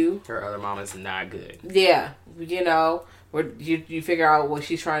trying to do. Her other mom is not good. Yeah, where you figure out what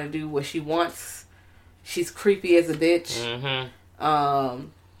she's trying to do, what she wants. She's creepy as a bitch. Mm-hmm.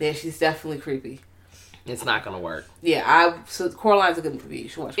 Yeah, she's definitely creepy. It's not gonna work. Yeah, so Coraline's a good movie. You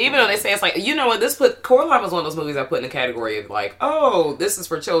should watch Coraline. Even though they say it's like, Coraline was one of those movies I put in the category of like, oh, this is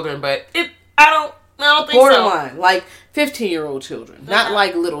for children, but I don't think Borderline, like 15-year-old children, not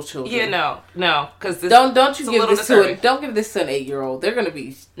like little children. Yeah, no, because don't give this to an 8-year-old. They're gonna be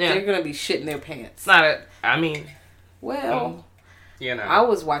shitting their pants. It's not a. I mean, well, I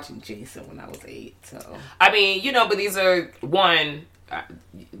was watching Jason when I was 8, so I mean, but these are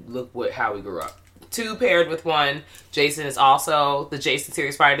look how we grew up. 2 paired with 1. Jason is also the Jason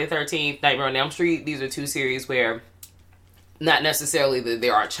series, Friday the 13th, Nightmare on Elm Street. These are 2 series where not necessarily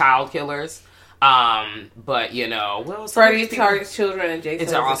there are child killers. But you know, well, Freddy targets children and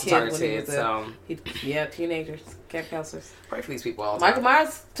Jason also targets kids. Teenagers, camp counselors. Pray for these people all the Michael time.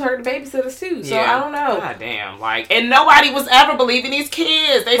 Myers targeted babysitters too, so I don't know. God damn, and nobody was ever believing these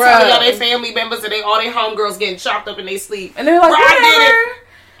kids. They saw all their family members and all their homegirls getting chopped up in their sleep, and they're like, whatever.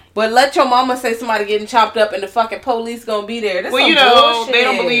 But let your mama say somebody getting chopped up and the fucking police gonna be there. That's bullshit. They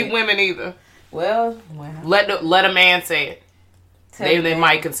don't believe women either. Well. Let a man say it. They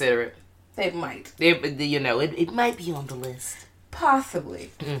might consider it. They might. It might be on the list.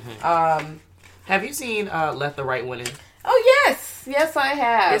 Possibly. Mm-hmm. Have you seen Let the Right One In? Oh, yes. Yes, I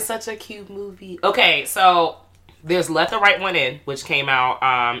have. It's such a cute movie. Okay, so there's Let the Right One In, which came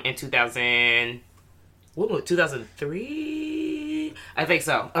out in 2003? I think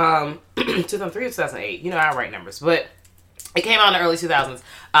so. 2003 or 2008. I write numbers. But it came out in the early 2000s.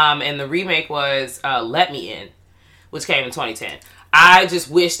 And the remake was Let Me In, which came in 2010. I just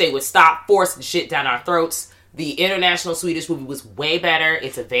wish they would stop forcing shit down our throats. The international Swedish movie was way better.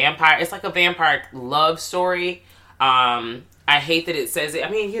 It's a vampire. It's like a vampire love story. I hate that it says it. I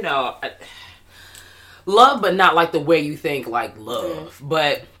mean, love, but not like the way you think like love.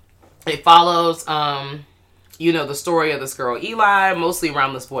 But it follows, the story of this girl, Eli, mostly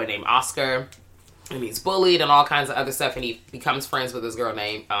around this boy named Oscar. And he's bullied and all kinds of other stuff. And he becomes friends with this girl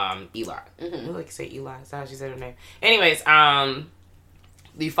named Eli. Mm-hmm. I like to say Eli. Is that how she said her name? Anyways,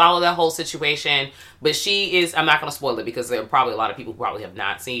 you follow that whole situation, but she is, I'm not going to spoil it because there are probably a lot of people who probably have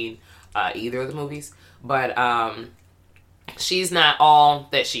not seen either of the movies, but she's not all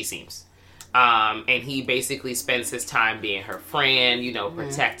that she seems. And he basically spends his time being her friend,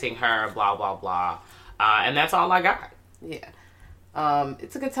 protecting her, blah, blah, blah. And that's all I got. Yeah.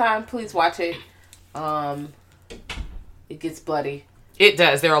 It's a good time. Please watch it. It gets bloody. It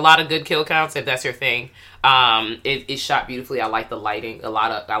does. There are a lot of good kill counts if that's your thing. It's shot beautifully. I like the lighting. I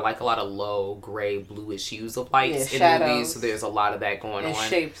like a lot of low gray bluish hues of lights in movies. So there's a lot of that going on.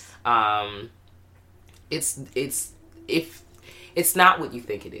 Shapes. It's not what you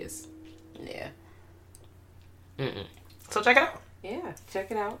think it is. Yeah. So check it out. Yeah,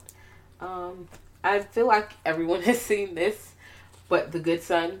 check it out. I feel like everyone has seen this, but The Good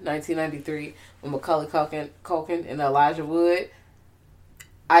Son, 1993, with Macaulay Culkin and Elijah Wood.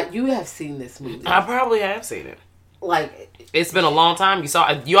 You have seen this movie. I probably have seen it. Like, it's been a long time.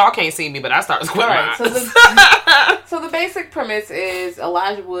 Y'all can't see me, but I started squinting my eyes. So the basic premise is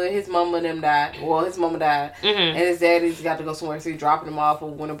Elijah Wood, his mama and them died. Well, his mama died, and his daddy's got to go somewhere, so he's dropping him off for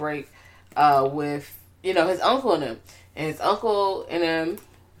winter break with his uncle and him. And his uncle and him,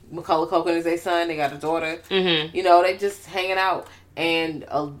 Macaulay Culkin is their son. They got a daughter. Mm-hmm. They just hanging out, and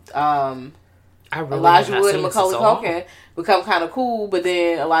Elijah Wood and Macaulay Culkin become kind of cool, but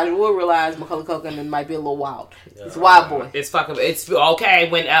then Elijah Wood realized Macaulay Culkin might be a little wild. He's a wild boy. It's okay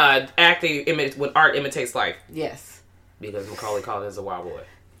when when art imitates life. Yes, because Macaulay Culkin is a wild boy.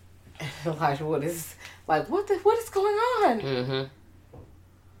 Elijah Wood is like, what is going on? Mm-hmm.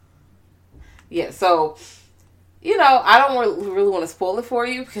 Yeah, so I don't really want to spoil it for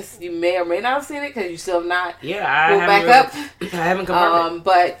you because you may or may not have seen it because you still have not. Yeah, I haven't confirmed it.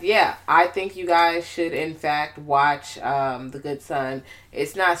 But yeah, I think you guys should in fact watch The Good Son.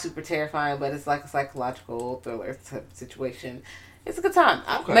 It's not super terrifying, but it's like a psychological thriller type situation. It's a good time.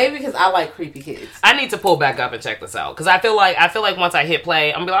 Okay. Maybe because I like creepy kids. I need to pull back up and check this out because I feel like once I hit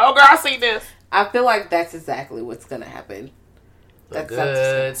play, I'm gonna be like, oh girl, I see this. I feel like that's exactly what's gonna happen. The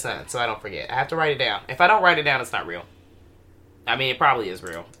Good Son. So I don't forget. I have to write it down. If I don't write it down, it's not real. I mean, it probably is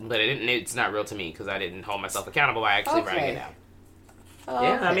real, but it's not real to me because I didn't hold myself accountable by actually writing it down. Okay.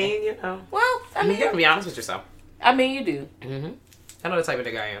 Yeah, I mean, Well, I mean, you gotta be honest with yourself. I mean, you do. Mm-hmm. I know the type of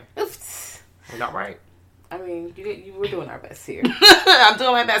nigga I am. Oops. I'm not right. I mean, we're doing our best here. I'm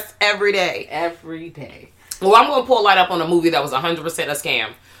doing my best every day. Every day. Well, I'm going to pull light up on a movie that was 100% a scam.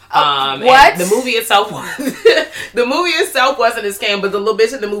 What? The movie itself wasn't a scam, but the little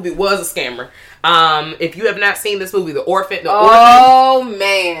bitch in the movie was a scammer. If you have not seen this movie, The Orphan.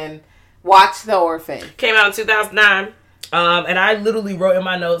 Man. Watch The Orphan. Came out in 2009. And I literally wrote in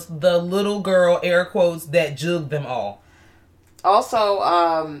my notes, the little girl, air quotes, that jugged them all. Also,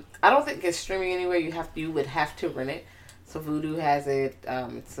 I don't think it's streaming anywhere. You would have to rent it. So Vudu has it.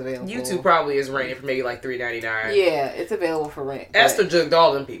 It's available. YouTube probably is renting for maybe like $3.99. Yeah, it's available for rent. Esther jugged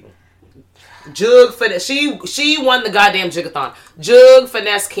all them people. Jug finesse. She won the goddamn jugathon. Jug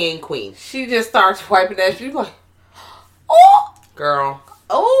finesse king queen. She just starts wiping that. She's like, oh, girl.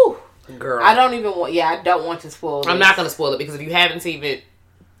 Oh, girl. I don't want to spoil. I'm not gonna spoil it because if you haven't seen it,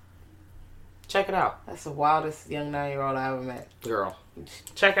 Check it out. That's the wildest young 9-year-old I ever met. Girl.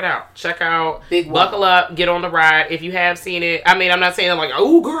 Check it out. Check out. Big Buckle up. Get on the ride. If you have seen it. I mean, I'm not saying I'm like,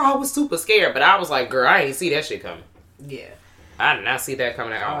 oh, girl, I was super scared. But I was like, girl, I ain't see that shit coming. Yeah. I did not see that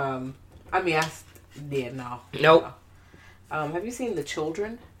coming out. No. Nope. Have you seen The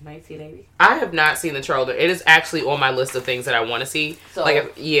Children, 1980? I have not seen the trailer. It is actually on my list of things that I want to see. So,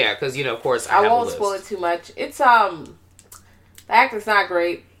 because, of course, I have won't a list. spoil it too much. It's, the acting's not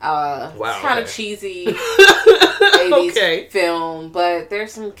great. It's kind of cheesy 80s film, but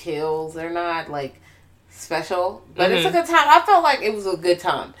there's some kills. They're not, like, special, but it's a good time. I felt like it was a good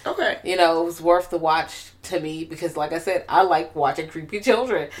time. Okay. It was worth the watch to me because, like I said, I like watching creepy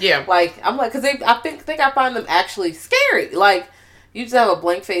children. Yeah. Like, I'm like, because I think I find them actually scary. Like, you just have a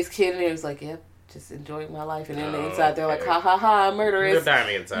blank faced kid and it's like, yep, just enjoying my life. And then inside they're like, ha ha ha, I'm murderous. They're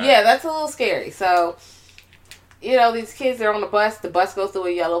dying inside. Yeah, that's a little scary. So, these kids, they're on the bus. The bus goes through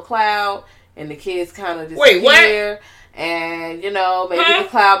a yellow cloud and the kids kind of disappear. Wait, what? And, maybe the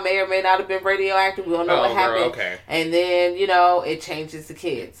cloud may or may not have been radioactive. We don't know what happened. Girl, okay. And then, it changes the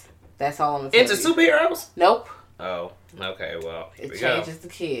kids. That's all I'm going to tell you. Into superheroes? Nope. Oh, okay, well, here it we changes the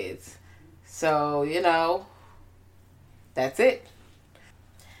kids. So, that's it.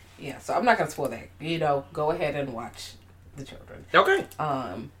 Yeah, so I'm not going to spoil that. Go ahead and watch The Children. Okay.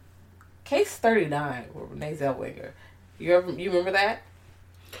 Case 39 with Renee Zellweger. You remember that?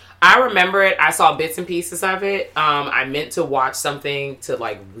 I remember it. I saw bits and pieces of it. I meant to watch something to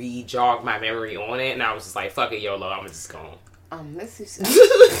like re-jog my memory on it, and I was just like, "Fuck it, YOLO, I'm just going." Let's see. I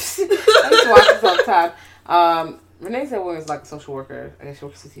used to watch this all the time. Renee Zellweger is like a social worker. I guess she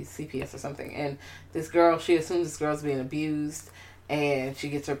works at CPS or something. And this girl, she assumes this girl's being abused, and she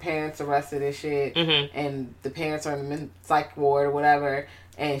gets her parents arrested and shit. Mm-hmm. And the parents are in the psych ward or whatever.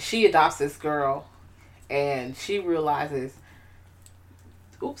 And she adopts this girl, and she realizes.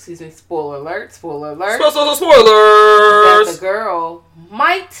 Oops, excuse me, spoiler alert. Spoilers! That the girl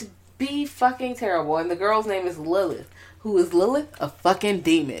might be fucking terrible. And the girl's name is Lilith. Who is Lilith? A fucking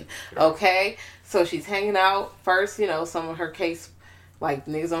demon. Okay? So she's hanging out. First, some of her case, like,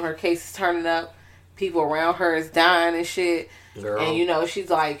 niggas on her case is turning up. People around her is dying and shit. Girl. And,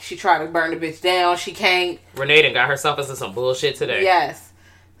 she's like, she tried to burn the bitch down. She can't. Renee done got herself into some bullshit today. Yes.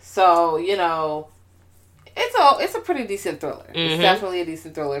 So, it's a pretty decent thriller. Mm-hmm. It's definitely a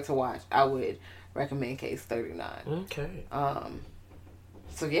decent thriller to watch. I would recommend Case 39. Okay.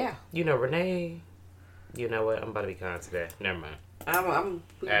 So yeah. Renee. You know what? I'm about to be kind today. Never mind.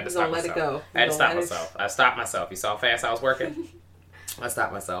 We gonna let it go. I had to stop myself. I stopped myself. You saw how fast I was working? I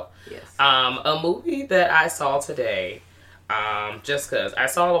stopped myself. Yes. A movie that I saw today, just because I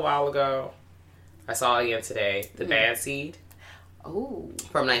saw it a while ago. I saw it again today. The Bad Seed. Oh.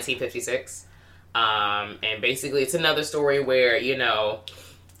 From 1956. And basically it's another story where,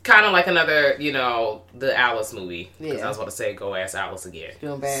 kind of like another, the Alice movie. Because I was about to say, go ask Alice again.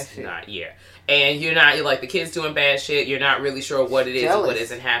 Doing bad shit. And you're like, the kid's doing bad shit. You're not really sure what it is and what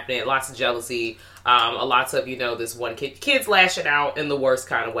isn't happening. Lots of jealousy. Lots of, this one kid's lashing out in the worst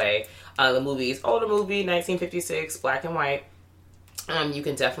kind of way. The movie is older movie, 1956, black and white. You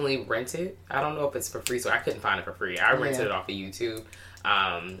can definitely rent it. I don't know if it's for free, so I couldn't find it for free. I rented it off of YouTube.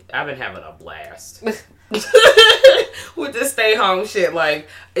 I've been having a blast with this stay home shit. Like,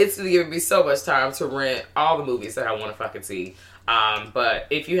 it's giving me so much time to rent all the movies that I want to fucking see. But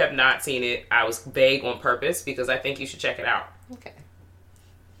if you have not seen it, I was vague on purpose because I think you should check it out. Okay.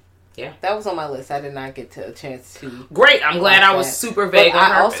 Yeah. That was on my list. I did not get a chance to. Great. I'm glad I was super vague on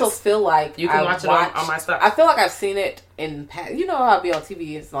purpose. I also feel like you can watch it on my stuff. I feel like I've seen it in past. How I'll be on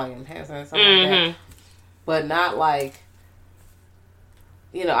TV. It's like in passing or something like that. But not like.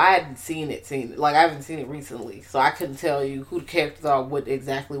 I hadn't seen it. Like, I haven't seen it recently. So I couldn't tell you who the characters are, what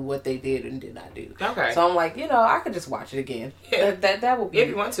they did and did not do. Okay. So I'm like, I could just watch it again. Yeah. That would be. If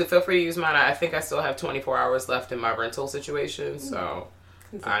you want to, feel free to use mine. I think I still have 24 hours left in my rental situation. So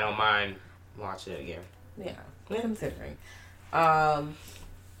I don't mind watching it again. Yeah. Considering.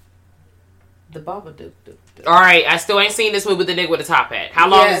 The Babadook. All right, I still ain't seen this movie with the nigga with the top hat. How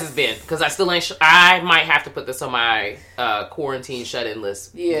long has this been? Because I still ain't. I might have to put this on my quarantine shut-in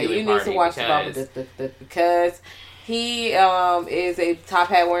list. Yeah, you need to watch the Babadook because he is a top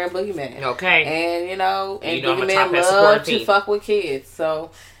hat wearing boogeyman. Okay, and boogeyman love to fuck with kids.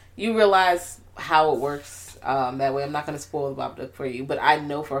 So you realize how it works. That way, I'm not going to spoil the Babadook for you, but I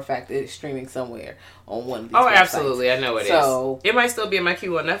know for a fact that it's streaming somewhere on one of these. websites. Absolutely, I know it is. It might still be in my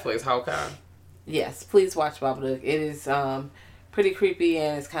queue on Netflix. How come? Yes, please watch Babadook. It is pretty creepy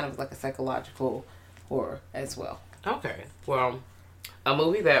and it's kind of like a psychological horror as well. Okay. Well, a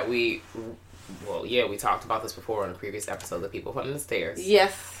movie that we well, yeah, we talked about this before on a previous episode, The People from the Stairs.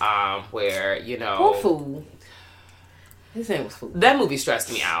 Yes. Where, you know... Poor fool. His name was Fool. That movie stressed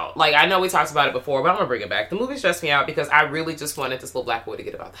me out. Like, I know we talked about it before, but I'm going to bring it back. The movie stressed me out because I really just wanted this little black boy to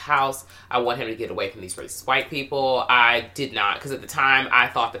get out of the house. I want him to get away from these racist white people. I did not, because at the time, I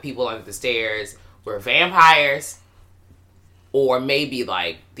thought the people under the stairs were vampires or maybe,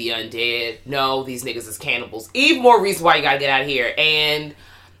 like, the undead. No, these niggas is cannibals. Even more reason why you got to get out of here. And...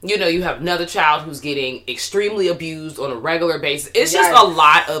 you know, you have another child who's getting extremely abused on a regular basis. It's just a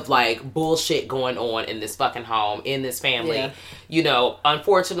lot of, like, bullshit going on in this fucking home, in this family. Yeah. You know,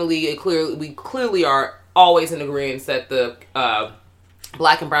 unfortunately, we clearly are always in agreement that the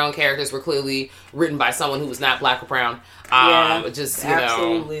black and brown characters were clearly written by someone who was not black or brown. Just, you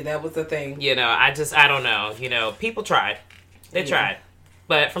absolutely. know, That was the thing. You know, I don't know. You know, people tried. They tried.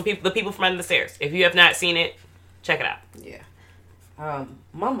 But from the people from under the stairs. If you have not seen it, check it out. Yeah.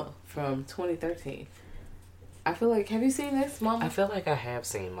 Mama from 2013. I feel like, have you seen this, Mama? I feel like I have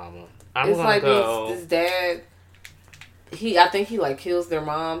seen Mama. It's like this dad. I think he like kills their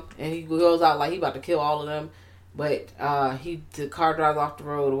mom, and he goes out like he about to kill all of them, but the car drives off the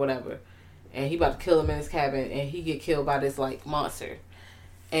road or whatever, and he about to kill them in his cabin, and he get killed by this like monster.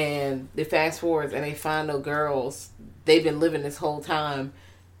 And they fast forwards, and they find the girls. They've been living this whole time.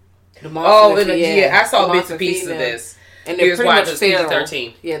 The monster. I saw bits and pieces of this. And they're pretty much feral.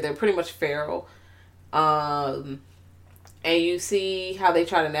 PG-13. Yeah, they're pretty much feral. And you see how they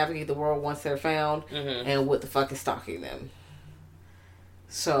try to navigate the world once they're found, and what the fuck is stalking them.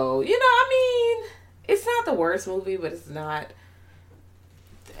 So, you know, I mean, it's not the worst movie, but it's not.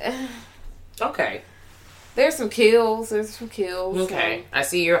 Okay. There's some kills. Okay. I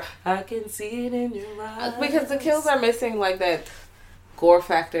can see it in your eyes. Because the kills are missing, like, that gore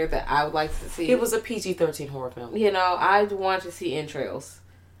factor that I would like to see. It was a PG-13 horror film. You know, I want to see entrails.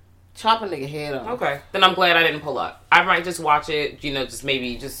 Chop a nigga head off. Okay. Then I'm glad I didn't pull up. I might just watch it, you know,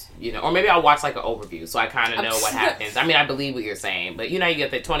 or maybe I'll watch like an overview so I kind of know what happens. I mean, I believe what you're saying, but you know, you get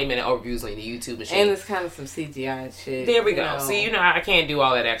the 20-minute overviews on the YouTube machine. And it's kind of some CGI and shit. There we go. Know. See, you know, I can't do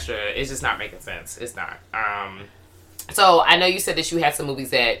all that extra. It's just not making sense. It's not. So I know you said that you had some movies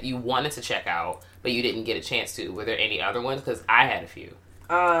that you wanted to check out, but you didn't get a chance to. Were there any other ones? Because I had a few.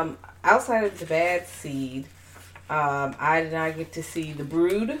 Outside of The Bad Seed, I did not get to see The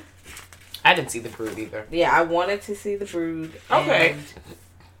Brood. I didn't see The Brood either. Yeah, I wanted to see The Brood. Okay.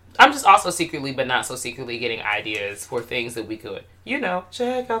 I'm just also secretly, but not so secretly, getting ideas for things that we could, you know,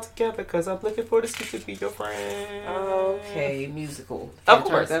 check out together because I'm looking for this to be your friend. Okay, musical. Of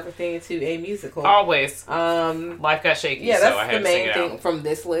course. Turns everything into a musical. Always. Life got shaky, yeah, that's so I had the main to sing it thing out. from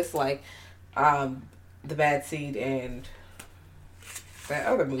this list, like The Bad Seed and that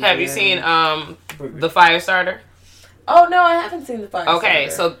other movie. Have you seen The Firestarter? Oh no, I haven't seen The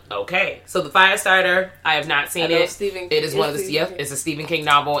Firestarter. So The Firestarter, I have not seen it. It is one of the it's a Stephen King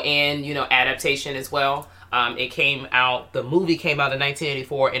novel and, you know, adaptation as well. The movie came out in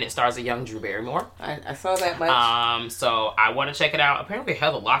 1984 and it stars a young Drew Barrymore. I saw that much. So I want to check it out. Apparently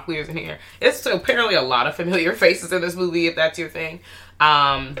Heather Locklear's in here. It's apparently a lot of familiar faces in this movie, if that's your thing.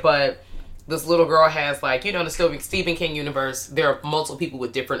 But this little girl has, like, you know, the Stephen King universe, there are multiple people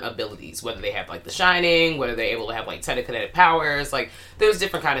with different abilities, whether they have, like, The Shining, whether they're able to have, like, telekinetic powers, like, there's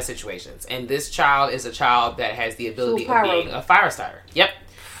different kind of situations. And this child is a child that has the ability of being a fire starter. Yep.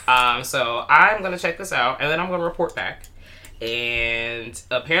 So I'm going to check this out, and then I'm going to report back. And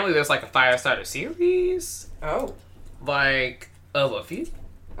apparently there's, like, a Firestarter series. Oh. Like, of a few.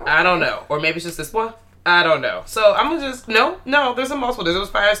 Okay. I don't know. Or maybe it's just this one. I don't know. So I'm going to just, no, there's a multiple. There was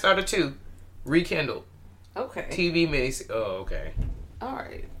Firestarter 2. Rekindled. Okay. TV miniseries. Oh, okay.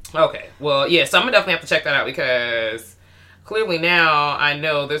 Alright. Okay. Well, yeah, so I'm going to definitely have to check that out because clearly now I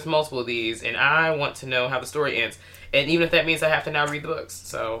know there's multiple of these and I want to know how the story ends. And even if that means I have to now read the books.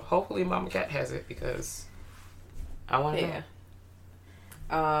 So hopefully Mama Cat has it because I want to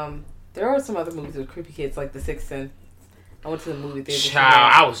know. There are some other movies with creepy kids like The Sixth Sense. I went to the movie theater.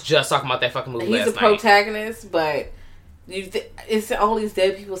 Child, I was just talking about that fucking movie last night. He's a protagonist, but it's all these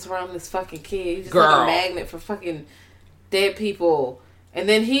dead people surrounding this fucking kid. He's just like a magnet for fucking dead people. And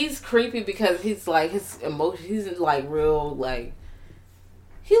then he's creepy because he's like, his emotion, he's like real, like,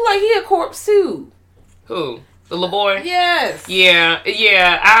 he a corpse too. Who? The little boy? Yes. Yeah,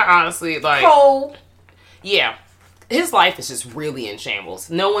 I honestly, like... Cole. Yeah. His life is just really in shambles.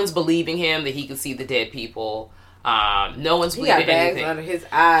 No one's believing him that he can see the dead people. No one's believing anything. He got bags under his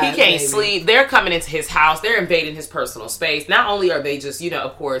eyes. He can't sleep. They're coming into his house. They're invading his personal space. Not only are they just, you know,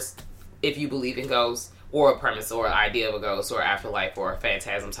 of course, if you believe in ghosts, or a premise or an idea of a ghost or afterlife or a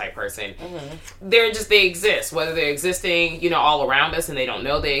phantasm type person. They exist, whether they're existing, you know, all around us and they don't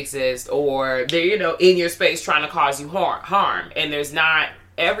know they exist, or they're, you know, in your space trying to cause you harm. And there's not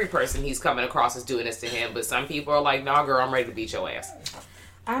every person he's coming across is doing this to him, but some people are like, nah, girl, I'm ready to beat your ass.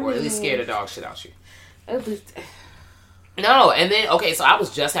 Or at least scare the dog shit out you. At least... No, and then, okay, so I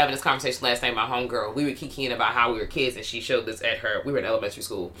was just having this conversation last night with my homegirl. We were kikiing about how we were kids, and she showed this at her, we were in elementary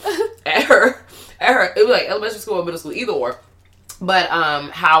school, it was like elementary school or middle school, either or. But,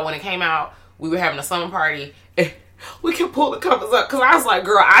 how when it came out, we were having a summer party, and we could pull the covers up, because I was like,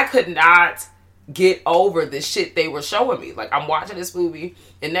 girl, I could not get over the shit they were showing me. Like, I'm watching this movie,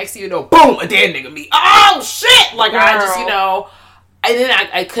 and next thing you know, boom, a dead nigga me. Oh, shit! Like, girl. I just, you know, and then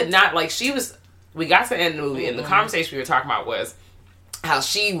I could not, like, we got to the end of the movie, and the conversation we were talking about was how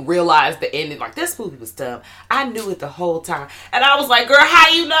she realized the ending. Like, this movie was dumb. I knew it the whole time. And I was like, girl, how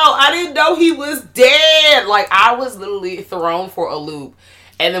you know? I didn't know he was dead. Like, I was literally thrown for a loop.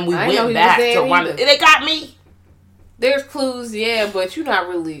 And then we went back to one. And it got me. There's clues, yeah, but you're not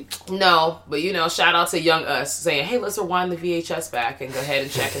really... No, but, you know, shout out to young us saying, hey, let's rewind the VHS back and go ahead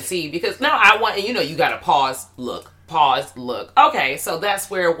and check and see. Because, no, I want... And, you know, you got to pause, look. Okay, so that's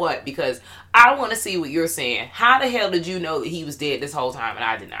where what? Because I want to see what you're saying. How the hell did you know that he was dead this whole time and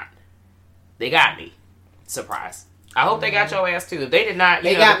I did not? They got me. Surprise. I hope they got your ass too. If they did not,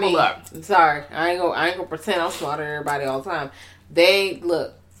 they got me. Up. I'm sorry. I ain't gonna pretend I'm smarter than everybody all the time. They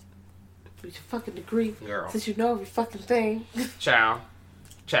look. With your fucking degree, girl. Since you know every fucking thing. Ciao.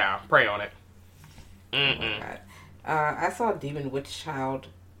 Pray on it. Oh I saw Demon Witch Child.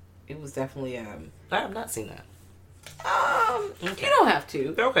 It was definitely I have not seen that. You don't have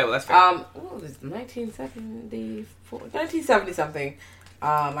to. Okay, well, that's fair. What was this? 1970 something.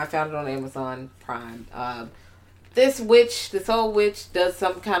 I found it on Amazon Prime. This old witch does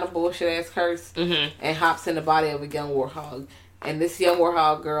some kind of bullshit ass curse and hops in the body of a young warthog. And this young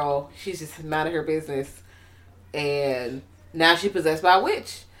warthog girl, she's just mad at her business. And now she's possessed by a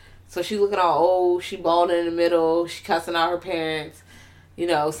witch. So she looking all old, she balding in the middle, she cussing out her parents, you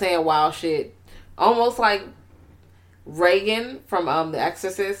know, saying wild shit. Almost like Reagan from The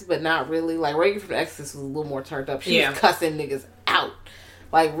Exorcist, but not really. Like, Reagan from The Exorcist was a little more turned up. She was cussing niggas out.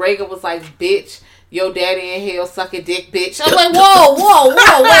 Like, Reagan was like, bitch, your daddy in hell sucking dick, bitch. I'm like, whoa, wait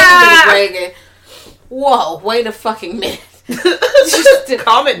a minute, Reagan. Whoa, wait a fucking minute.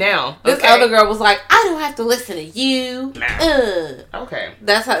 Calm it down. This other girl was like, I don't have to listen to you. Okay.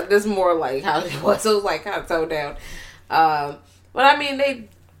 That's more like how it was. So it was like kind of toned down. But I mean, they,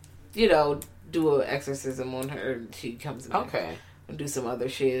 you know, do an exorcism on her and she comes in and do some other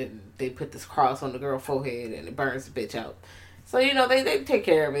shit, and they put this cross on the girl's forehead and it burns the bitch out. So, you know, they take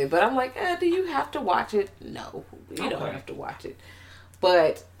care of it. But I'm like, do you have to watch it? No, you don't have to watch it.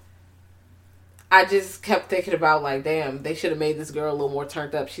 But I just kept thinking about, like, damn, they should have made this girl a little more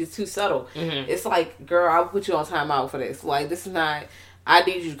turned up. She's too subtle. It's like, girl, I'll put you on timeout for this. Like, this is not, I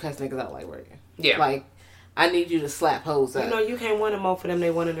need you to cuss niggas out like Reagan. Yeah. Like, I need you to slap hoes up. You know, you can't want them more for them.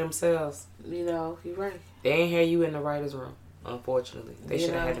 They wanted themselves. You know, you're right. They ain't had you in the writer's room, unfortunately. They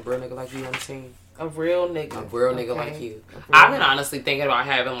should have had a real nigga like you on the team. A real nigga. A real nigga like you. I've been honestly thinking about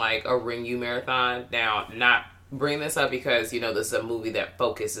having, like, a Ring You marathon. Now, not bring this up because, you know, this is a movie that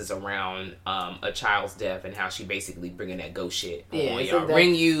focuses around a child's death and how she basically bringing that ghost shit on y'all.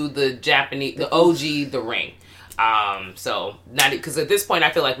 Ring You, the Japanese, the OG, The Ring. So, not because at this point,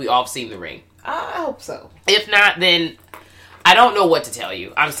 I feel like we all have seen The Ring. I hope so. If not, then I don't know what to tell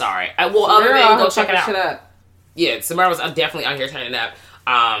you. I'm sorry. Other than go check it out. Yeah, Samara was definitely on here turning it up.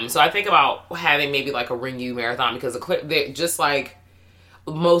 So I think about having maybe like a Ring You marathon because just like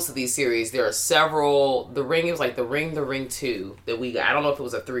most of these series, there are several. The Ring, it was like The Ring 2 that we got. I don't know if it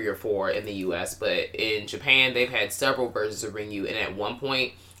was a 3 or 4 in the US, but in Japan, they've had several versions of Ring You. And at one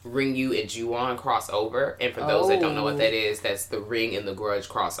point, Ring You and Ju-on crossover. And for those that don't know what that is, that's The Ring and The Grudge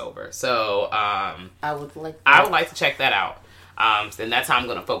crossover. So I would like to check that out. And that's how I'm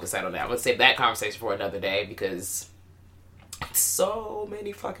going to focus out on that. I'm going to save that conversation for another day because so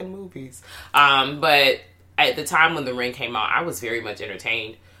many fucking movies. But at the time when The Ring came out, I was very much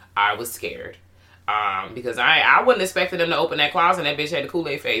entertained. I was scared. Because I wasn't expecting them to open that closet and that bitch had a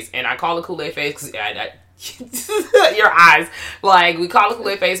Kool-Aid face. And I call it Kool-Aid face because your eyes. Like, we call it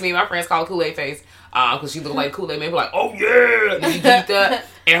Kool-Aid face. Me and my friends call it Kool-Aid face. Because she looked like Kool-Aid man. We're like, oh yeah. And you geeked up.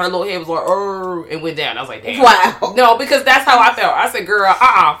 And her little head was like, oh, and went down. I was like, damn. Wow. No, because that's how I felt. I said, girl,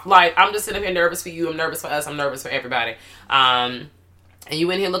 like, I'm just sitting up here nervous for you. I'm nervous for us. I'm nervous for everybody. And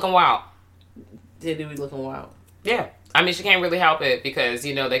you in here looking wild. Did we looking wild? Yeah. I mean, she can't really help it because,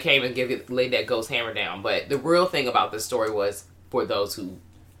 you know, they came and laid that ghost hammer down. But the real thing about this story was, for those who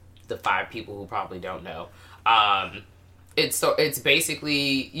the 5 people who probably don't know. It's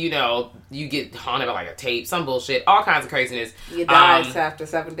basically, you know, you get haunted by like a tape, some bullshit, all kinds of craziness. You die after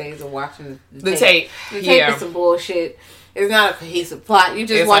 7 days of watching the tape. The tape is some bullshit. It's not a cohesive plot. You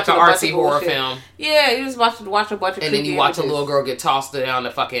just watch like an artsy horror film. Yeah, you just watch a bunch of and then you watch a little girl get tossed down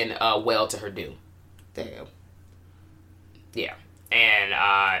the fucking well to her doom. Damn. Yeah. And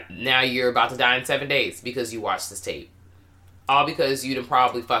now you're about to die in 7 days because you watched this tape. All because you done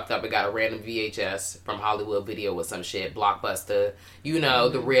probably fucked up and got a random VHS from Hollywood Video with some shit, Blockbuster, you know,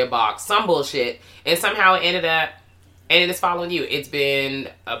 the red box, some bullshit. And somehow it ended up, and it is following you. It's been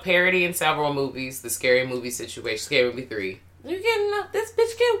a parody in several movies. The Scary Movie situation, Scary Movie 3. You getting this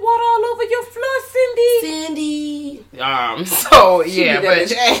bitch get water all over your floor, Cindy. So yeah, but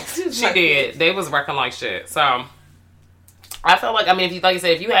she did. They was working like shit. So I felt like, I mean, if you, like I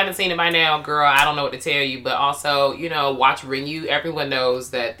said, if you haven't seen it by now, girl, I don't know what to tell you. But also, you know, watch Ringu. Everyone knows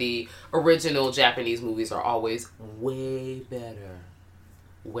that the original Japanese movies are always way better.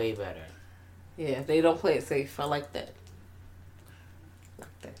 Way better. Yeah, they don't play it safe. I like that.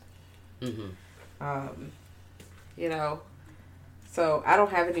 You know, so I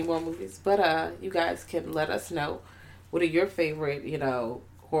don't have any more movies, but you guys can let us know what are your favorite, you know,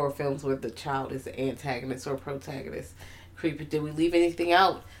 horror films where the child is the antagonist or protagonist. Creepy. Did we leave anything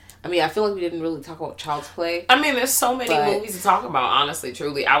out? I mean, I feel like we didn't really talk about Child's Play. I mean, there's so many movies to talk about, honestly,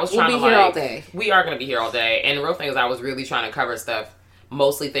 truly. I was trying to, we'll be here all day. We are going to be here all day. And the real thing is I was really trying to cover stuff,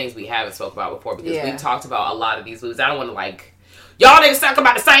 mostly things we haven't spoke about before, because we talked about a lot of these movies. I don't want to, like, y'all niggas talk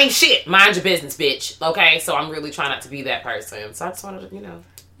about the same shit. Mind your business, bitch. Okay? So I'm really trying not to be that person. So I just wanted to, you know.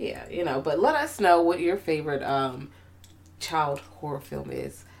 Yeah, you know, but let us know what your favorite child horror film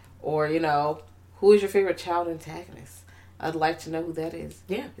is. Or, you know, who is your favorite child antagonist? I'd like to know who that is.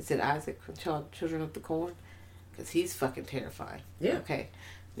 Yeah. Is it Isaac from Children of the Corn? Because he's fucking terrifying. Yeah. Okay.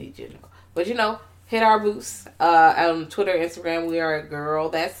 Need you to know. But, you know, hit our boosts. On Twitter, Instagram, we are a girl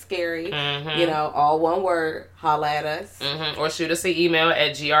that's scary. Mm-hmm. You know, all one word. Holla at us. Mm-hmm. Or shoot us an email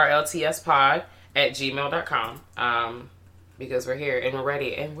at grltspod@gmail.com. Because we're here and we're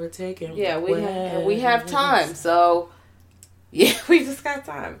ready and we're taking we have time. So, yeah, we just got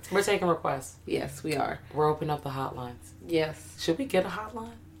time. We're taking requests. Yes, we are. We're opening up the hotlines. Yes. Should we get a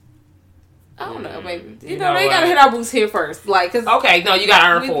hotline? I don't know. Maybe you know they gotta hit our boots here first. Like, cause okay, no, you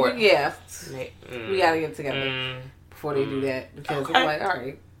gotta earn for it. Yeah, we gotta get together before they do that. Because I'm like, all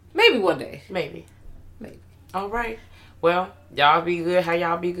right, maybe one day, maybe. All right. Well, y'all be good. How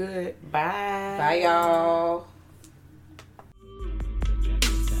y'all be good? Bye. Bye, y'all.